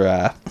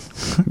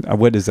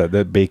what is that?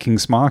 The baking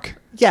smock?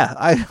 Yeah,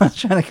 I was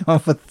trying to come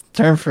up with a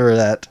term for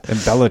that.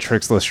 And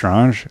Bellatrix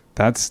Lestrange.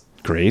 That's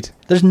great.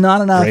 There's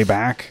not enough.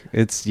 Greyback. I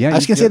was going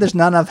to say there's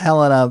not enough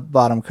Helena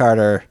Bonham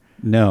Carter.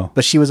 No.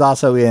 But she was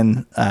also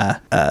in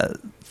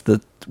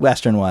the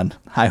Western one,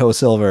 Hi Ho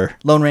Silver,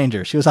 Lone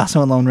Ranger. She was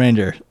also in Lone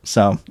Ranger.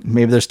 So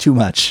maybe there's too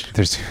much.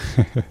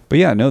 But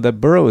yeah, no, that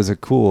Burrow is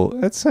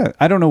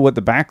I don't know what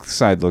the back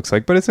side looks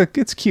like, but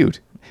it's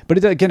cute. But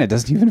it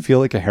doesn't even feel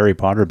like a Harry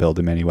Potter build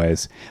in many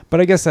ways.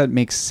 But I guess that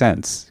makes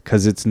sense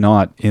because it's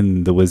not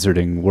in the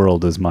wizarding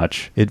world as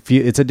much.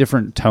 It's a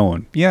different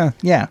tone. Yeah.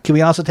 Yeah. Can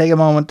we also take a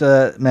moment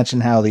to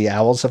mention how the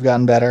owls have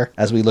gotten better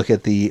as we look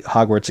at the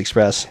Hogwarts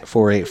Express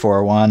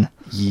 48401?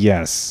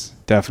 Yes,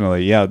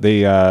 definitely. Yeah,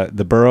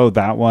 the Burrow,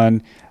 that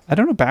one. I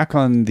don't know, back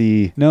on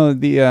the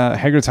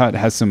Hagrid's Hut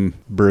has some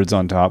birds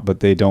on top, but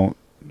they don't,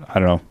 I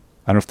don't know.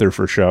 I don't know if they're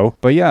for show,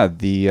 but yeah,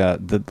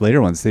 the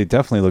later ones, they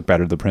definitely look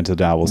better. The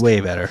printed owls, way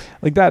better.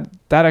 Like that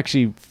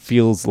actually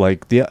feels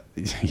like you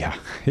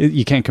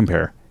can't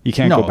compare. You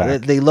can't go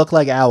back. They look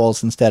like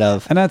owls instead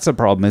of. And that's the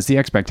problem. Is the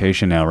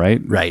expectation now,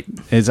 right? Right.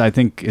 I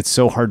think it's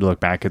so hard to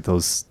look back at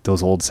those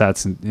old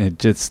sets, and it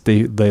just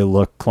they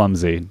look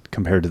clumsy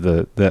compared to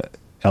the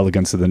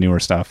elegance of the newer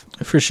stuff.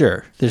 For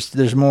sure.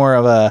 There's more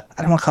of a,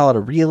 I don't want to call it a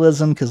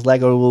realism because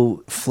Lego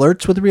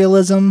flirts with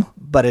realism,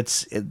 but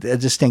it's a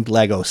distinct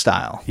Lego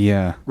style.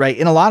 Yeah. Right.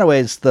 In a lot of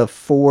ways, the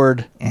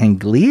Ford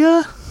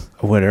Anglia,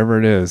 whatever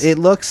it is, it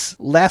looks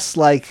less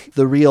like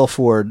the real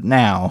Ford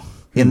now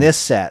in this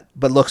set,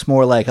 but looks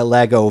more like a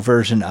Lego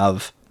version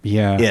of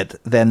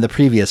it than the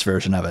previous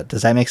version of it.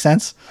 Does that make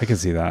sense? I can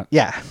see that.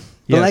 Yeah.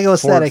 The Lego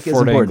aesthetic is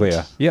important.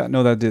 Anglia. Yeah,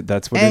 no,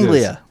 that's what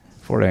Anglia. It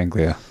is. Ford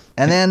Anglia.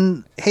 And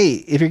then, hey,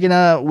 if you're going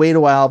to wait a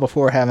while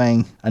before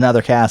having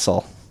another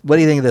castle, what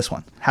do you think of this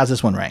one? How's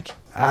this one rank?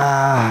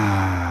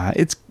 I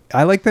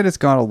like that it's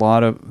got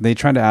they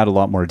tried to add a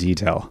lot more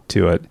detail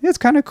to it. It's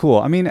kind of cool.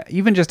 I mean,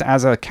 even just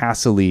as a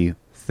castle-y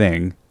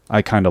thing,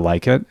 I kind of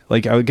like it.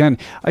 Like, again,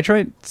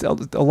 a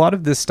lot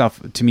of this stuff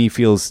to me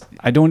feels,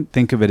 I don't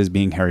think of it as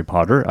being Harry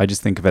Potter. I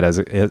just think of it as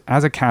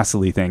a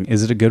castle-y thing.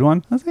 Is it a good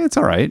one? I think it's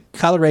all right.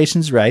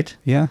 Coloration's right.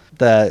 Yeah.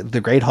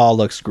 The Great Hall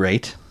looks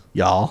great,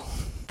 y'all.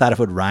 Thought if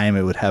it would rhyme,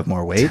 it would have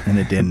more weight, and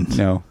it didn't.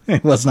 No.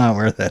 It was not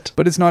worth it.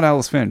 But it's not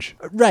Alice Finch.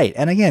 Right.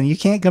 And again, you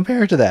can't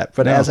compare it to that.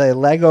 But as a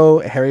Lego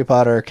Harry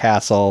Potter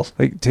castle...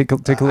 Like, take a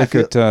look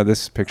at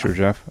this picture,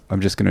 Jeff. I'm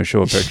just going to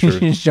show a picture.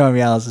 You're showing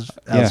me Alice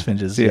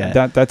Finch's. See,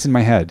 that's in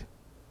my head.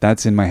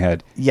 That's in my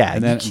head. Yeah,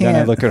 and then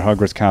I look at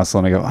Hogwarts Castle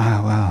and I go, oh,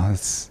 wow,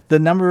 that's... The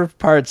number of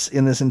parts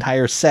in this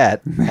entire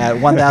set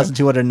at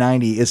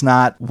 1,290 is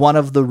not one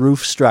of the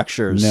roof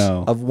structures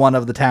of one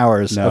of the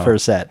towers of her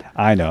set.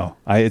 I know.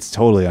 It's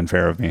totally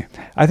unfair of me.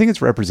 I think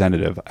it's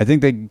representative. I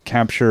think they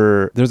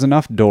capture... There's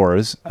enough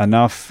doors,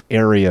 enough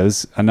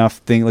areas, enough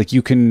thing... Like,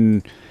 you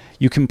can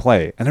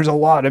play. And there's a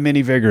lot of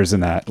minifigures in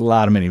that. A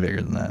lot of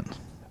minifigures in that.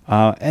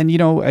 And,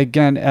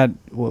 again, at,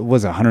 what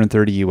was it,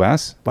 130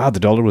 US? Wow, the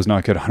dollar was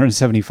not good.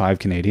 175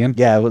 Canadian.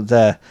 Yeah, it was,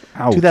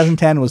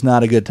 2010 was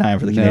not a good time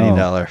for the Canadian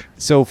dollar.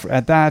 So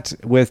at that,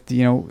 with,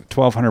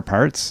 1,200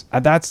 parts,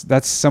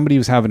 that's somebody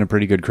who's having a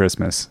pretty good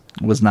Christmas.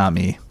 It was not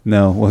me.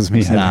 No, it was me.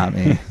 It's not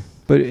me.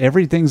 But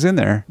everything's in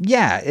there.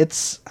 Yeah,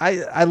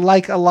 I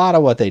like a lot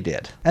of what they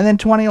did. And then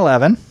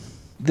 2011...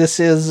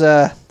 This is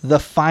the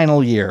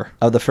final year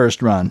of the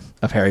first run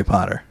of Harry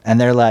Potter.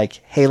 And they're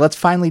like, hey, let's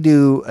finally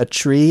do a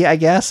tree, I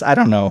guess. I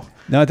don't know.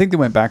 No, I think they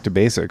went back to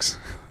basics.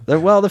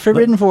 Well, the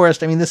Forbidden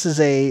Forest, I mean, this is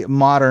a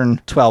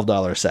modern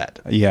 $12 set.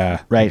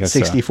 Yeah. Right,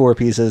 64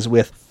 pieces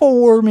with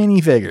 4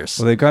 minifigures.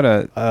 Well, they've got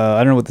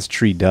I don't know what this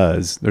tree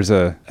does. There's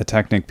a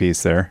Technic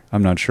piece there.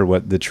 I'm not sure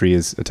what the tree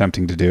is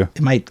attempting to do.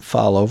 It might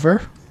fall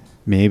over.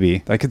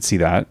 Maybe. I could see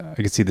that. I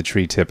could see the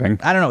tree tipping.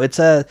 I don't know. It's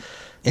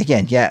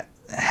again, yeah.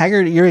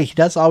 Haggard, he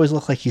does always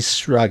look like he's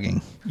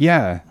shrugging.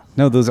 Yeah.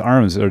 No, those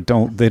arms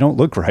don't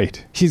look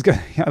right.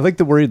 I like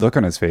the worried look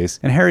on his face.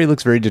 And Harry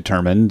looks very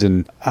determined,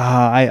 and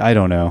I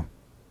don't know.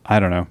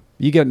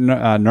 You get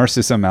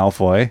Narcissa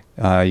Malfoy.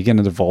 You get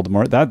into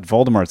Voldemort. That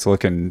Voldemort's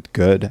looking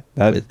good.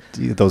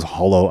 Those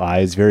hollow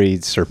eyes, very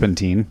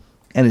serpentine.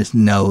 And his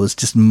nose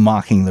just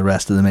mocking the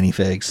rest of the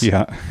minifigs.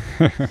 Yeah.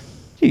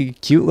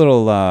 Cute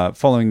little,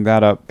 following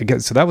that up.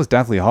 Again, so that was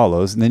Deathly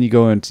Hallows. And then you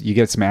go and you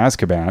get some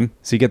Azkaban.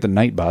 So you get the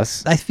Night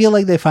Bus. I feel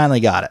like they finally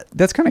got it.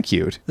 That's kind of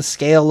cute. The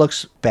scale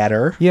looks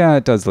better. Yeah,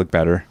 it does look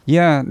better.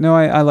 Yeah, no,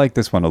 I like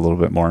this one a little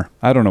bit more.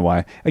 I don't know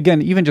why.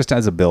 Again, even just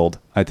as a build,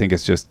 I think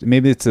it's just,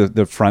 maybe it's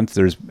the front.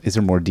 Is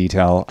there more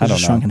detail? I There's don't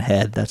a know. shrunken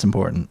head. That's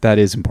important. That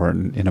is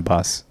important in a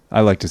bus. I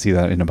like to see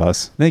that in a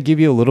bus. They give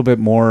you a little bit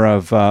more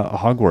of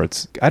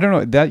Hogwarts. I don't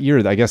know. That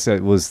year, I guess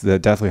it was the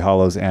Deathly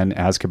Hallows and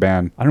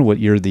Azkaban. I don't know what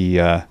year the...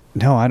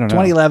 no, I don't know.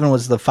 2011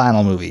 was the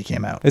final movie that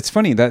came out. It's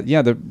funny that,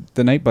 yeah,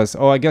 the Night Bus...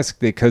 Oh, I guess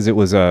because it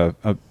was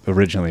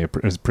originally a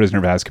Prisoner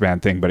of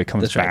Azkaban thing, but it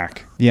comes That's right.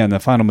 back. Yeah, in the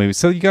final movie.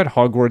 So you got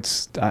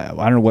Hogwarts. I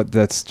don't know what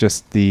that's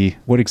just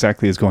what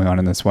exactly is going on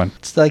in this one.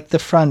 It's like the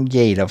front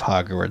gate of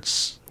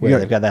Hogwarts, where Yeah.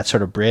 they've got that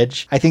sort of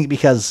bridge. I think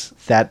because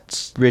that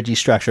bridgey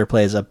structure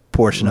plays a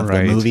portion of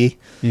the movie,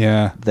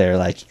 Yeah, they're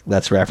like,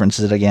 let's reference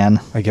it again.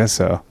 I guess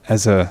so.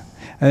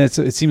 And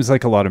it seems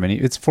like a lot of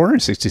it's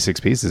 466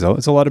 pieces. Oh,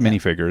 it's a lot of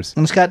minifigures.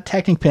 And it's got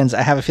Technic pins.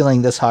 I have a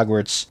feeling this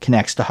Hogwarts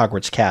connects to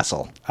Hogwarts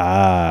Castle.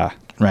 Ah,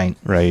 Right.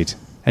 right.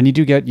 And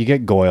you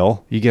get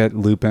Goyle, you get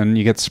Lupin,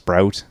 you get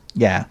Sprout.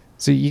 Yeah.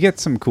 So you get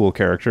some cool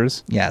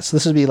characters. Yeah. So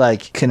this would be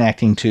like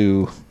connecting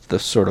to the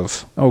sort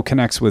of... Oh,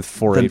 connects with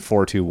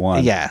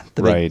 48421. Yeah.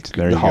 The right. big,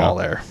 There the you hall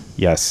go. there.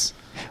 Yes.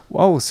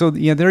 Oh, so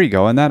yeah, there you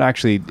go. And that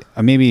actually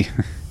maybe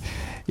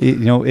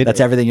That's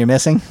everything you're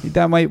missing?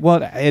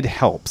 it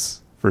helps.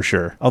 For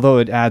sure. Although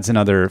it adds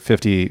another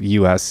 50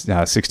 US,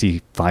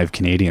 65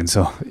 Canadian.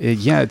 So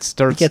it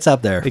starts. It gets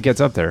up there. It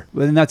gets up there.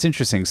 And that's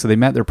interesting. So they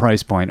met their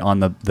price point on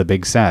the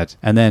big set.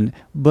 And then,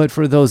 but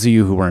for those of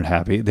you who weren't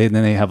happy, then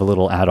they have a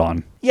little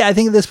add-on. Yeah, I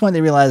think at this point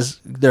they realize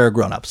they're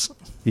grown-ups.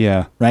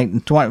 Yeah. Right?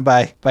 And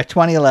by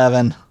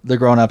 2011, the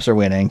grown-ups are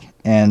winning.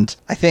 And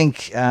I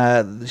think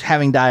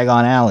having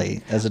Diagon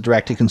Alley as a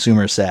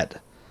direct-to-consumer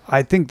set,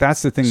 I think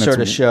that's the thing that's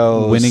sort of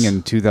shows... winning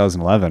in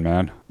 2011,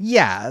 man.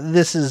 Yeah,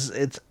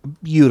 it's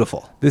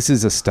beautiful. This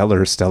is a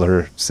stellar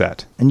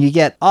set. And you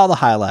get all the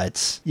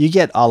highlights. You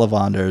get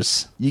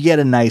Ollivanders. You get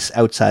a nice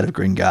outside of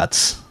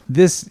Gringotts.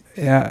 This,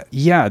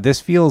 this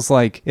feels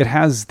like it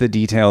has the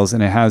details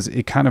and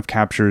it kind of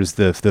captures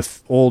the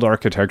old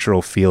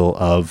architectural feel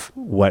of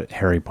what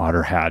Harry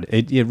Potter had.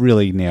 It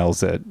really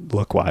nails it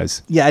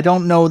look-wise. Yeah, I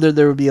don't know that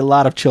there would be a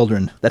lot of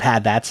children that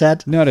had that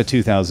set. Not at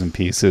 2,000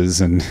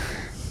 pieces and...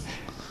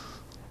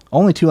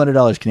 Only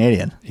 $200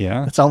 Canadian.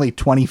 Yeah. That's only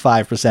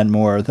 25%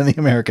 more than the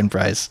American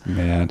price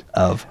Man.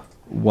 of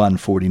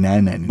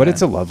 $149.99. But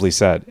it's a lovely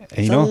set. And,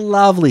 It's a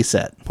lovely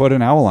set. put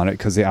an owl on it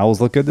because the owls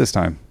look good this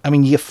time. I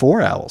mean, you get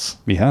 4 owls.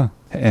 Yeah.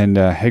 And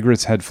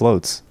Hagrid's head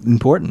floats.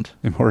 Important.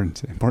 Important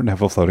to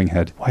have a floating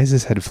head. Why is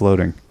his head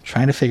floating?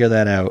 Trying to figure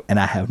that out, and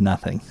I have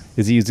nothing.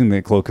 Is he using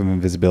the cloak of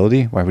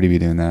invisibility? Why would he be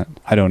doing that?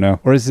 I don't know.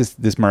 Or is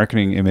this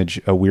marketing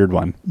image a weird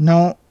one?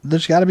 No,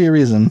 there's got to be a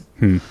reason.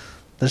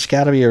 There's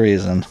got to be a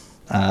reason.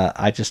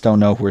 I just don't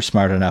know if we're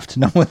smart enough to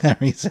know what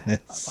that reason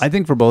is. I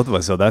think for both of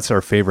us, though, that's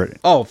our favorite.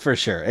 Oh, for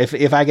sure.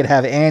 If I could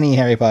have any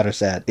Harry Potter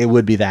set, it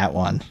would be that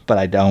one. But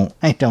I don't.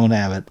 I don't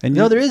have it. And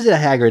no, there is a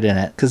Hagrid in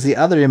it because the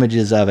other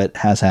images of it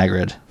has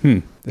Hagrid.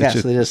 Yeah,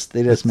 so they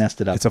just messed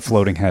it up. It's a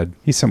floating head.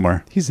 He's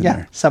somewhere. He's in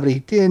there.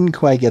 Somebody didn't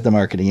quite get the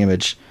marketing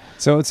image.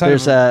 So it's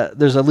There's a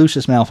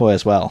Lucius Malfoy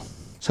as well.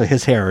 So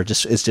his hair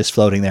is just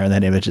floating there in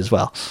that image as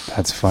well.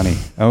 That's funny.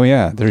 Oh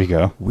yeah, there you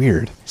go.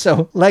 Weird.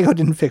 So Lego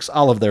didn't fix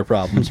all of their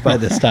problems by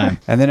this time.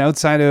 And then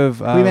outside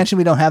of We mentioned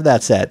we don't have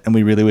that set, and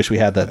we really wish we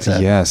had that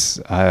set. yes,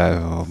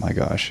 oh my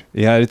gosh,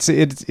 yeah, it's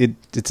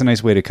a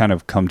nice way to kind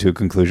of come to a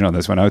conclusion on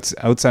this one.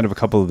 Outside of a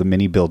couple of the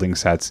mini building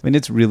sets, I mean,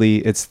 it's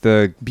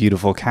the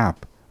beautiful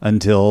cap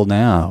until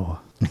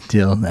now.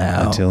 Until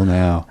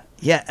now.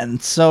 Yeah,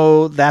 and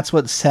so that's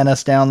what sent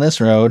us down this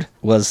road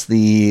was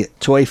the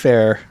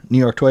New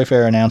York Toy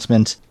Fair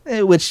announcement,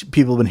 which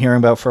people have been hearing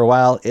about for a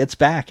while. It's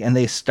back, and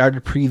they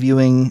started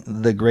previewing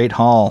the Great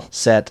Hall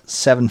set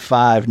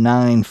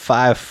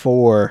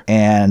 75954,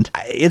 and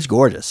it's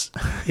gorgeous.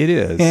 It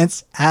is.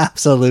 It's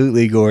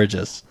absolutely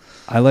gorgeous.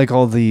 I like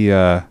all the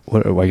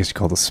what I guess you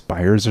call the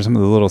spires or some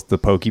of the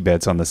pokey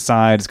bits on the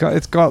side.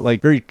 It's got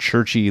like very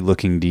churchy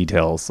looking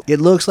details. It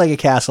looks like a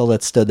castle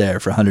that stood there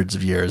for hundreds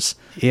of years.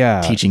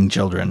 Yeah, Teaching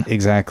children.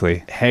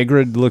 Exactly.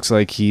 Hagrid looks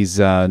like he's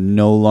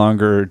no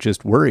longer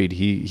just worried.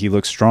 He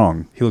looks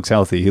strong. He looks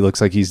healthy. He looks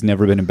like he's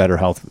never been in better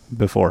health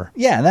before.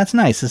 Yeah, and that's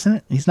nice, isn't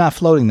it? He's not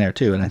floating there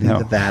too, and I think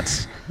No.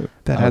 that's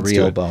That a adds to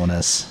real it.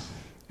 bonus.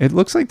 It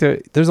looks like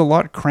there's a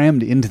lot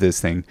crammed into this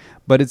thing,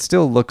 but it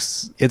still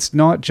looks, it's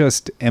not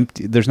just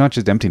empty. There's not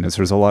just emptiness.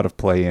 There's a lot of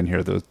play in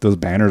here. Those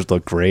banners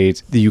look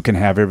great. You can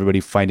have everybody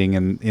fighting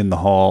in the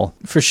hall.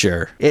 For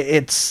sure.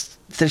 It's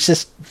there's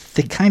just,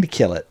 they kind of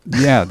kill it.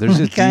 Yeah, there's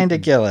just Kinda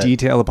kill it.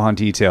 detail upon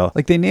detail.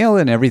 Like they nail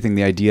in everything,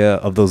 the idea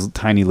of those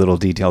tiny little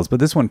details, but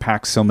this one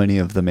packs so many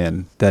of them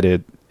in that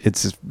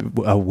it's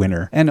a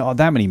winner. And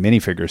that many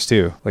minifigures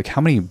too. Like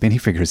how many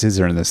minifigures is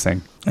there in this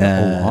thing?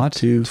 A lot.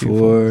 2,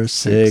 4,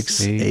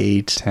 6,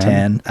 8,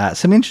 10.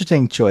 Some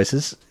interesting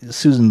choices.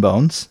 Susan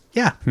Bones.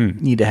 Yeah,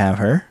 need to have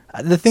her.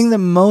 The thing that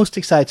most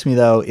excites me,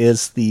 though,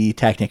 is the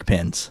Technic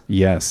pins.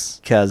 Yes.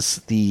 Because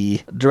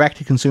the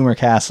direct-to-consumer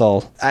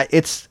castle,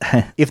 it's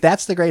if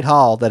that's the Great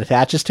Hall that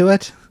attaches to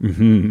it,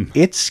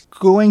 it's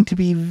going to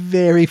be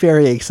very,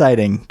 very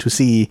exciting to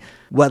see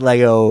what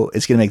Lego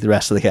is going to make the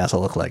rest of the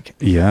castle look like.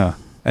 Yeah.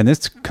 And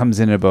this comes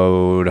in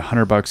about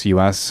 $100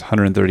 US,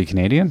 130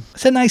 Canadian.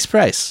 It's a nice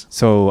price.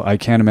 So I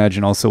can't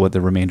imagine also what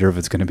the remainder of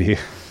it's going to be.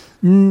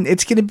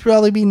 It's going to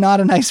probably be not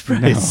a nice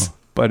price. No,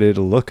 but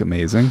it'll look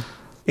amazing.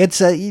 It's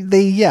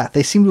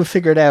they seem to have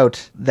figured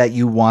out that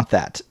you want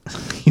that.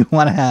 You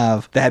want to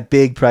have that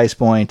big price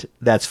point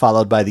that's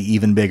followed by the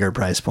even bigger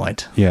price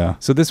point. Yeah.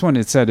 So this one,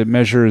 it said it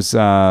measures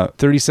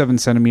 37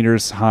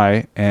 centimeters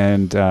high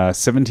and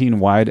 17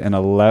 wide and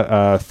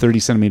 30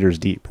 centimeters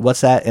deep.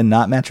 What's that in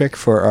not metric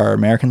for our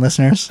American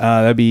listeners?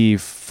 That'd be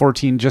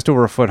 14, just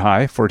over a foot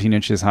high, 14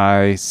 inches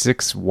high,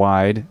 6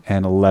 wide,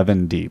 and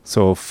 11 deep.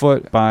 So a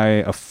foot by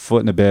a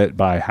foot and a bit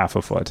by half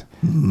a foot.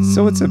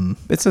 So it's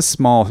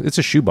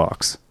a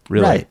shoebox.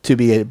 Really. Right, to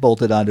be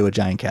bolted onto a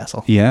giant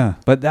castle. Yeah,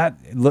 but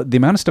the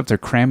amount of stuff they're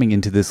cramming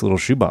into this little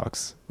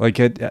shoebox, like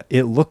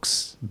it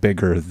looks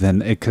bigger than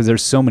because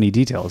there's so many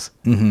details.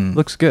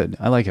 Looks good.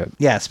 I like it.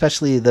 Yeah,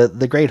 especially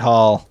the Great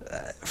Hall.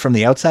 From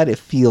the outside, it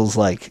feels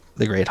like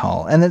the Great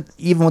Hall, and then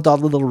even with all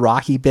the little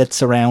rocky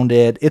bits around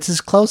it, it's as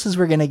close as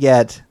we're gonna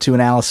get to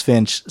an Alice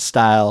Finch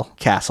style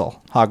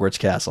castle, Hogwarts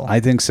Castle. I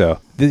think so.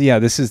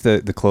 This is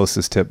the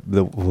closest tip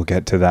that we'll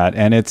get to that,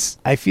 and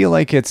I feel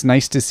like it's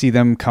nice to see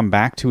them come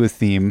back to a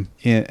theme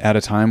at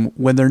a time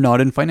when they're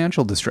not in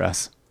financial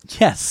distress.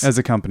 Yes, as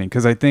a company,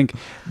 because I think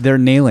they're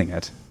nailing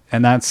it,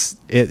 and that's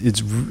it.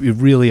 It's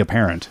really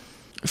apparent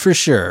for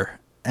sure.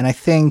 And I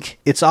think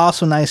it's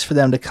also nice for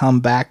them to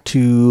come back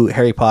to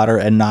Harry Potter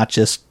and not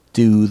just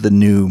do the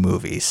new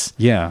movies.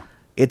 Yeah.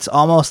 It's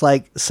almost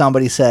like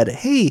somebody said,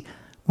 hey,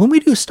 when we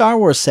do Star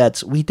Wars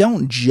sets, we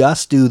don't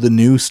just do the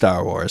new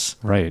Star Wars.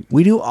 Right.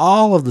 We do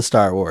all of the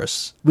Star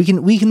Wars. We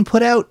can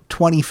put out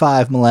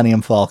 25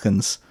 Millennium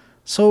Falcons.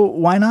 So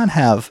why not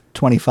have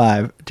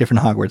 25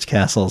 different Hogwarts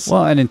castles?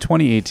 Well, and in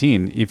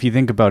 2018, if you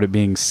think about it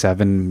being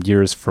 7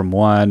 years from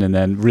one, and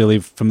then really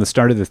from the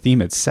start of the theme,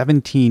 it's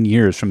 17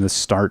 years from the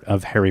start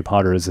of Harry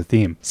Potter as a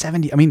theme.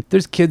 70. I mean,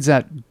 there's kids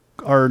that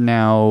are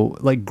now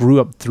like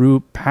grew up through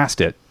past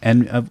it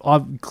and have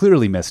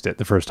clearly missed it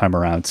the first time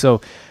around.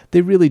 So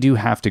they really do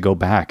have to go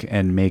back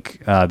and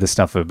make this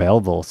stuff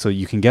available so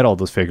you can get all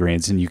those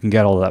figurines and you can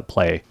get all that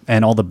play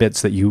and all the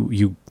bits that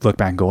you look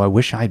back and go, I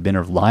wish I'd been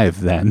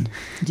alive then.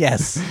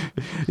 Yes.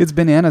 It's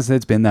bananas that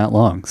it's been that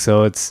long.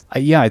 So it's,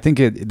 I think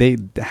they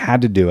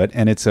had to do it,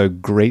 and it's a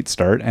great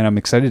start, and I'm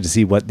excited to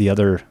see what the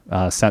other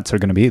sets are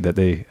going to be that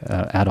they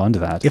add on to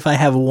that. If I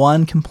have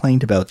one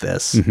complaint about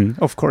this,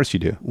 of course you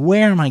do.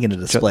 Where am I going to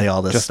display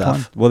all this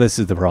stuff? One? Well, this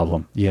is the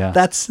problem. Yeah.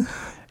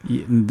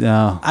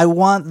 No. I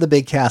want the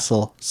big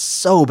castle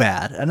so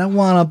bad, and I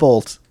want to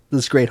bolt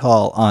this Great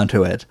Hall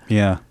onto it.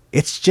 Yeah.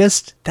 It's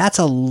just, that's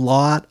a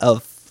lot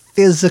of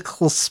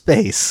physical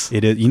space.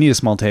 It is. You need a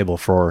small table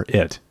for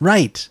it.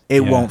 Right.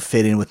 It won't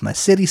fit in with my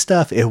city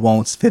stuff. It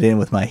won't fit in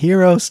with my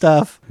hero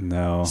stuff.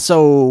 No.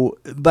 So,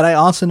 but I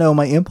also know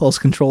my impulse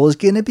control is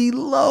going to be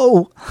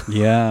low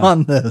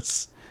on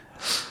this.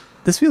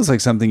 This feels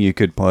like something you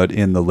could put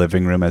in the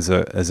living room as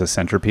a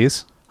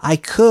centerpiece. I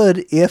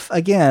could if,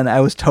 again, I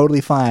was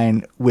totally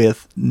fine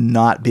with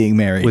not being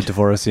married. With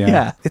divorce,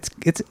 yeah.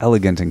 It's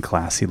elegant and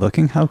classy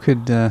looking. How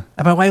could... And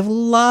my wife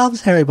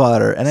loves Harry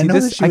Potter, and I know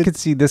that I could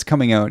see this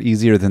coming out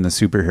easier than the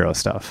superhero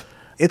stuff.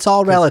 It's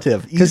all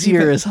relative.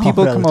 Easier is all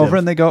people relative. Come over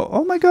and they go,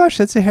 oh my gosh,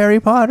 that's a Harry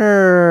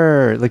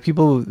Potter. Like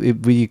people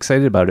would be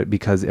excited about it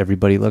because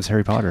everybody loves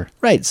Harry Potter.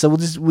 Right. So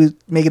we'll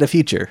make it a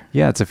feature.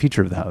 Yeah, it's a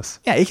feature of the house.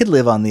 Yeah, it could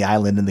live on the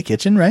island in the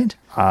kitchen, right?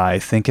 I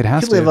think it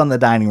has to. It could live on the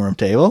dining room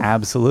table.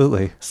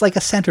 Absolutely. It's like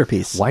a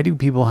centerpiece. Why do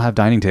people have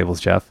dining tables,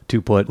 Jeff,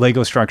 to put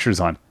Lego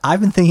structures on?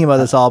 I've been thinking about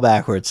this all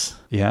backwards.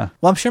 Yeah.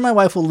 Well, I'm sure my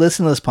wife will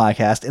listen to this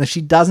podcast, and if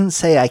she doesn't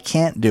say I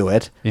can't do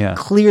it,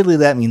 clearly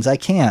that means I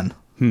can.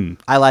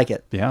 I like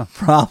it. Yeah.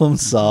 Problem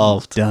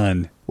solved.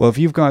 Done. Well, if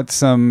you've got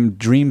some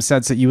dream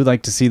sets that you would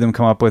like to see them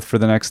come up with for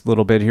the next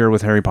little bit here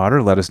with Harry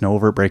Potter, let us know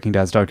over at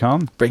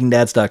BreakingDads.com.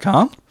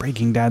 BreakingDads.com?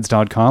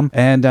 BreakingDads.com.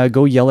 And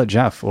go yell at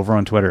Jeff over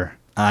on Twitter.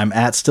 I'm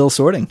at Still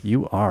Sorting.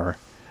 You are.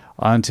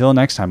 Until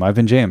next time, I've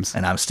been James.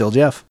 And I'm still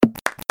Jeff.